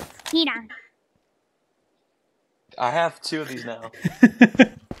 Peter. I have 2 of these now.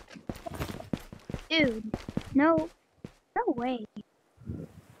 Dude, no way.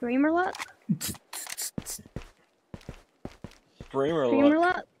 Streamer luck? Streamer Streamer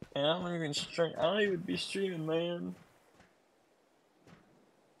luck. luck? And I don't even be streaming, man.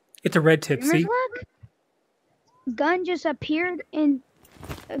 It's a red tip, Streamer's see? luck? Gun just appeared in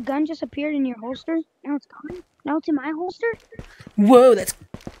your holster. Now it's gone. Now it's in my holster. Whoa, that's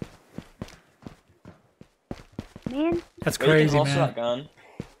Man, that's Wait, you crazy, can holster man. that gun.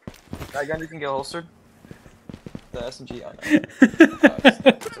 That gun you can get holstered. The SMG, I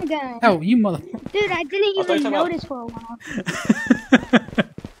know. my gun. Oh, you mother... Dude, I didn't I thought you even were talking about- notice for a while.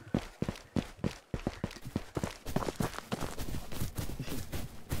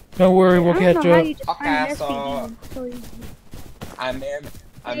 Don't worry, we'll I don't catch know how up. you just Okay, find an so- SPG so easy. I'm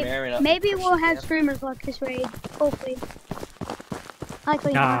marrying up. Maybe we'll have streamers luck this raid. Hopefully.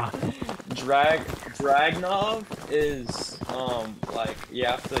 Likely Nah. not. Dragnov is like you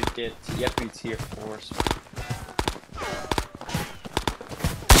have to be tier 4.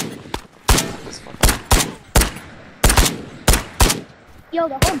 Yo,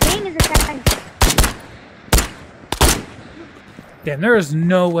 the whole gang is attacking. Damn, there is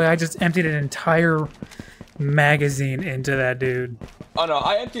no way I just emptied an entire magazine into that dude. Oh no,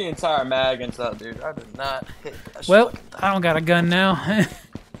 I emptied the entire mag into that dude. I did not hit that shit Well, like that. I don't got a gun now.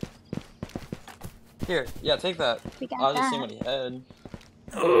 Here, yeah, take that. We got I'll just see that. what he had.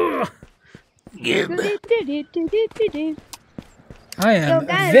 I am Yo,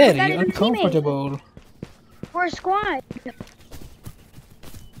 guys, we very got a new teammate. uncomfortable. We're a squad.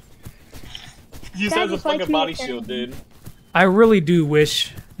 You Guy said the just likes fucking me body at shield, dude. I really do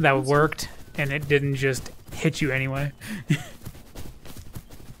wish that worked and it didn't just hit you anyway.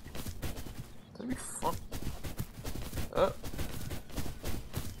 That'd be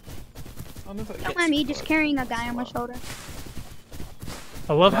don't know if it Don't gets mind me too just close. carrying a guy on my shoulder.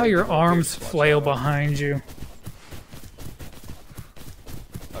 I love how your Okay, arms watch flail out. behind you.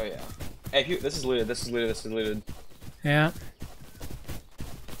 Oh yeah. Hey, this is looted. This is looted. This is looted. Yeah.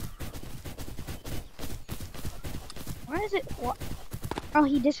 Where is it? What? Oh,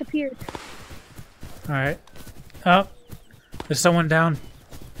 he disappeared. Alright. Oh. There's someone down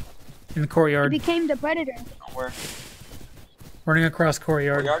in the He courtyard. became the predator. Where? Running across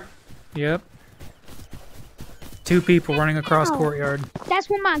courtyard. Yard? Yep. 2 people running across Ow. courtyard. That's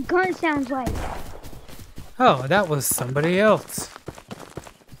what my gun sounds like. Oh, that was somebody else.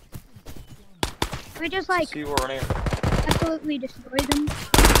 We just like See, we're running. absolutely destroy them.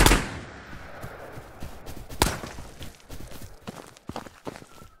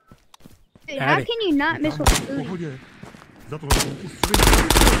 Dude, how Howdy. can you not miss with В booty? pohodě. Za to uslyším.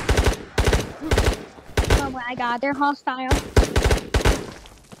 Oh my god, they're hostile.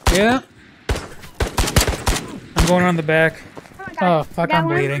 Yeah. I'm going on the back. Oh my Oh, god, fuck, got I'm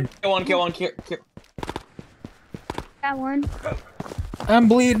one. bleeding. Kill one. Got one. I'm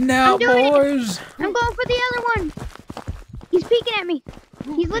bleeding out, doing it. boys. I'm going for the other one. He's peeking at me.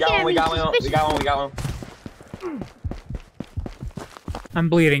 He's looking at me. We got one. suspiciously. I'm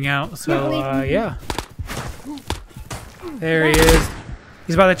bleeding out, so, bleeding. yeah. There he is.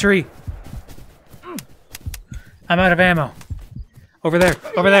 He's by the tree. I'm out of ammo. Over there.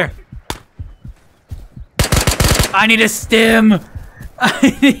 Over there. I need a stim.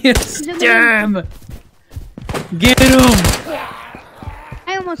 I need a stim. Get him.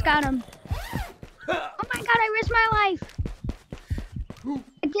 I almost got him. Oh my god, I risked my life.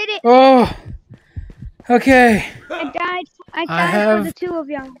 I did it. Oh. Okay. I died. I I died have- for the 2 of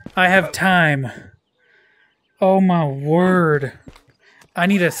y'all. I have time. Oh my word. I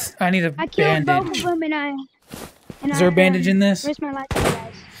need a I killed both bandage. of them and I. Is there a bandage in this? Risked my life for you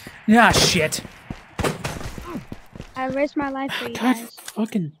guys. Ah, shit. I risked my life for you God guys.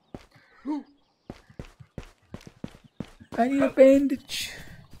 fucking. I need a bandage.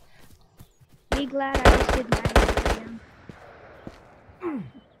 Be glad I risked my life for you.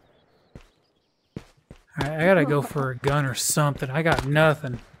 Alright, I gotta go for a gun or something. I got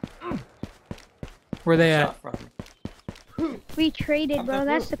nothing. Where they at? Shot from. We traded, bro.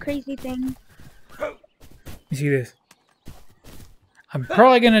 That's the crazy thing. You see this? I'm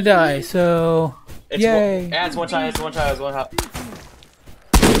probably gonna die, so. Yay. Yeah, it's one shot. It's one shot. It's one shot.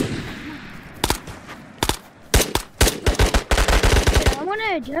 Dude, I want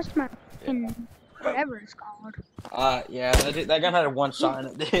to adjust my fucking whatever it's called. Yeah, that gun had a one shot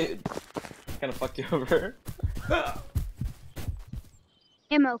in it, dude. Kind of fucked you over.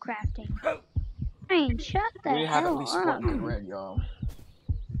 Ammo crafting. Man, shut the We have at hell least up. one good red, y'all.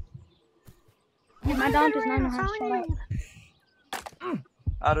 Dude, my dog does not know how to shut up.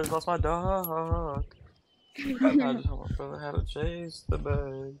 I just lost my dog. I just hope my brother had to chase the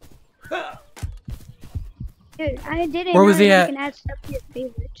bag. Dude, I didn't Where know was he you at? can add stuff to your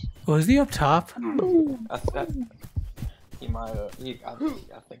favorites. Was he up top? Boom. He might have.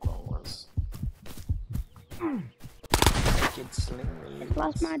 I think one was. Kid Sling.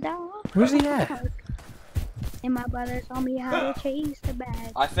 Lost my dog. Where's he at? And my brother told me how to chase the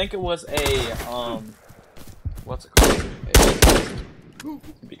bag. I think it was a what's it called?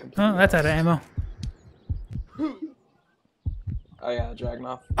 To be completely Oh, that's out of honest. ammo. Oh yeah,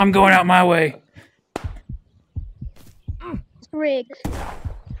 Dragunov. I'm going out my way. It's rigged.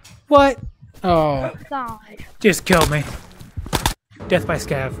 What? Oh, God. just killed me. Death by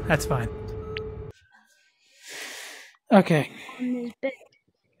scav. That's fine. Okay. On this bit.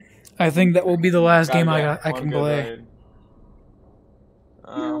 I think that will be the last game I One can good play. raid.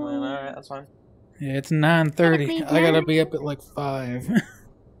 Oh man, alright, that's fine. Yeah, it's 9:30. I gotta be up at like 5.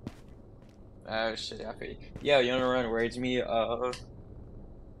 Oh shit, I feel you. Yo, you wanna run raids me?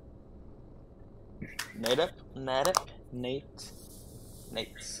 Nate.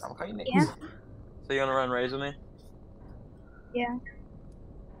 I'm calling you Nate. Yeah. So you wanna run raids with me? Yeah.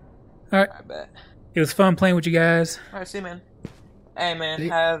 Alright, I bet. it was fun playing with you guys. Alright, see you, man. Hey, man, See-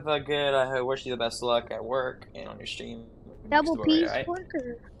 have a good. I wish you the best of luck at work and on your stream. Double Story, P's alright?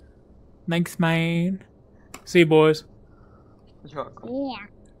 worker. Thanks, man. See you, boys. You're welcome. Yeah.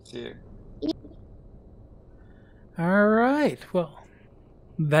 See you. Alright, well,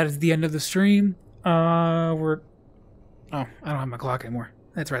 that is the end of the stream. Oh, I don't have my clock anymore.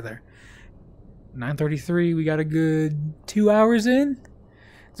 That's right there. 9:33, we got a good 2 hours in.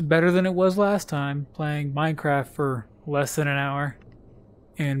 It's better than it was last time, playing Minecraft for less than an hour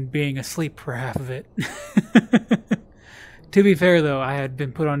and being asleep for half of it. To be fair, though, I had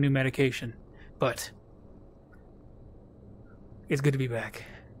been put on new medication, but it's good to be back.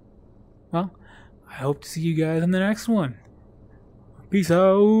 well, I hope to see you guys in the next one. Peace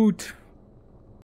out.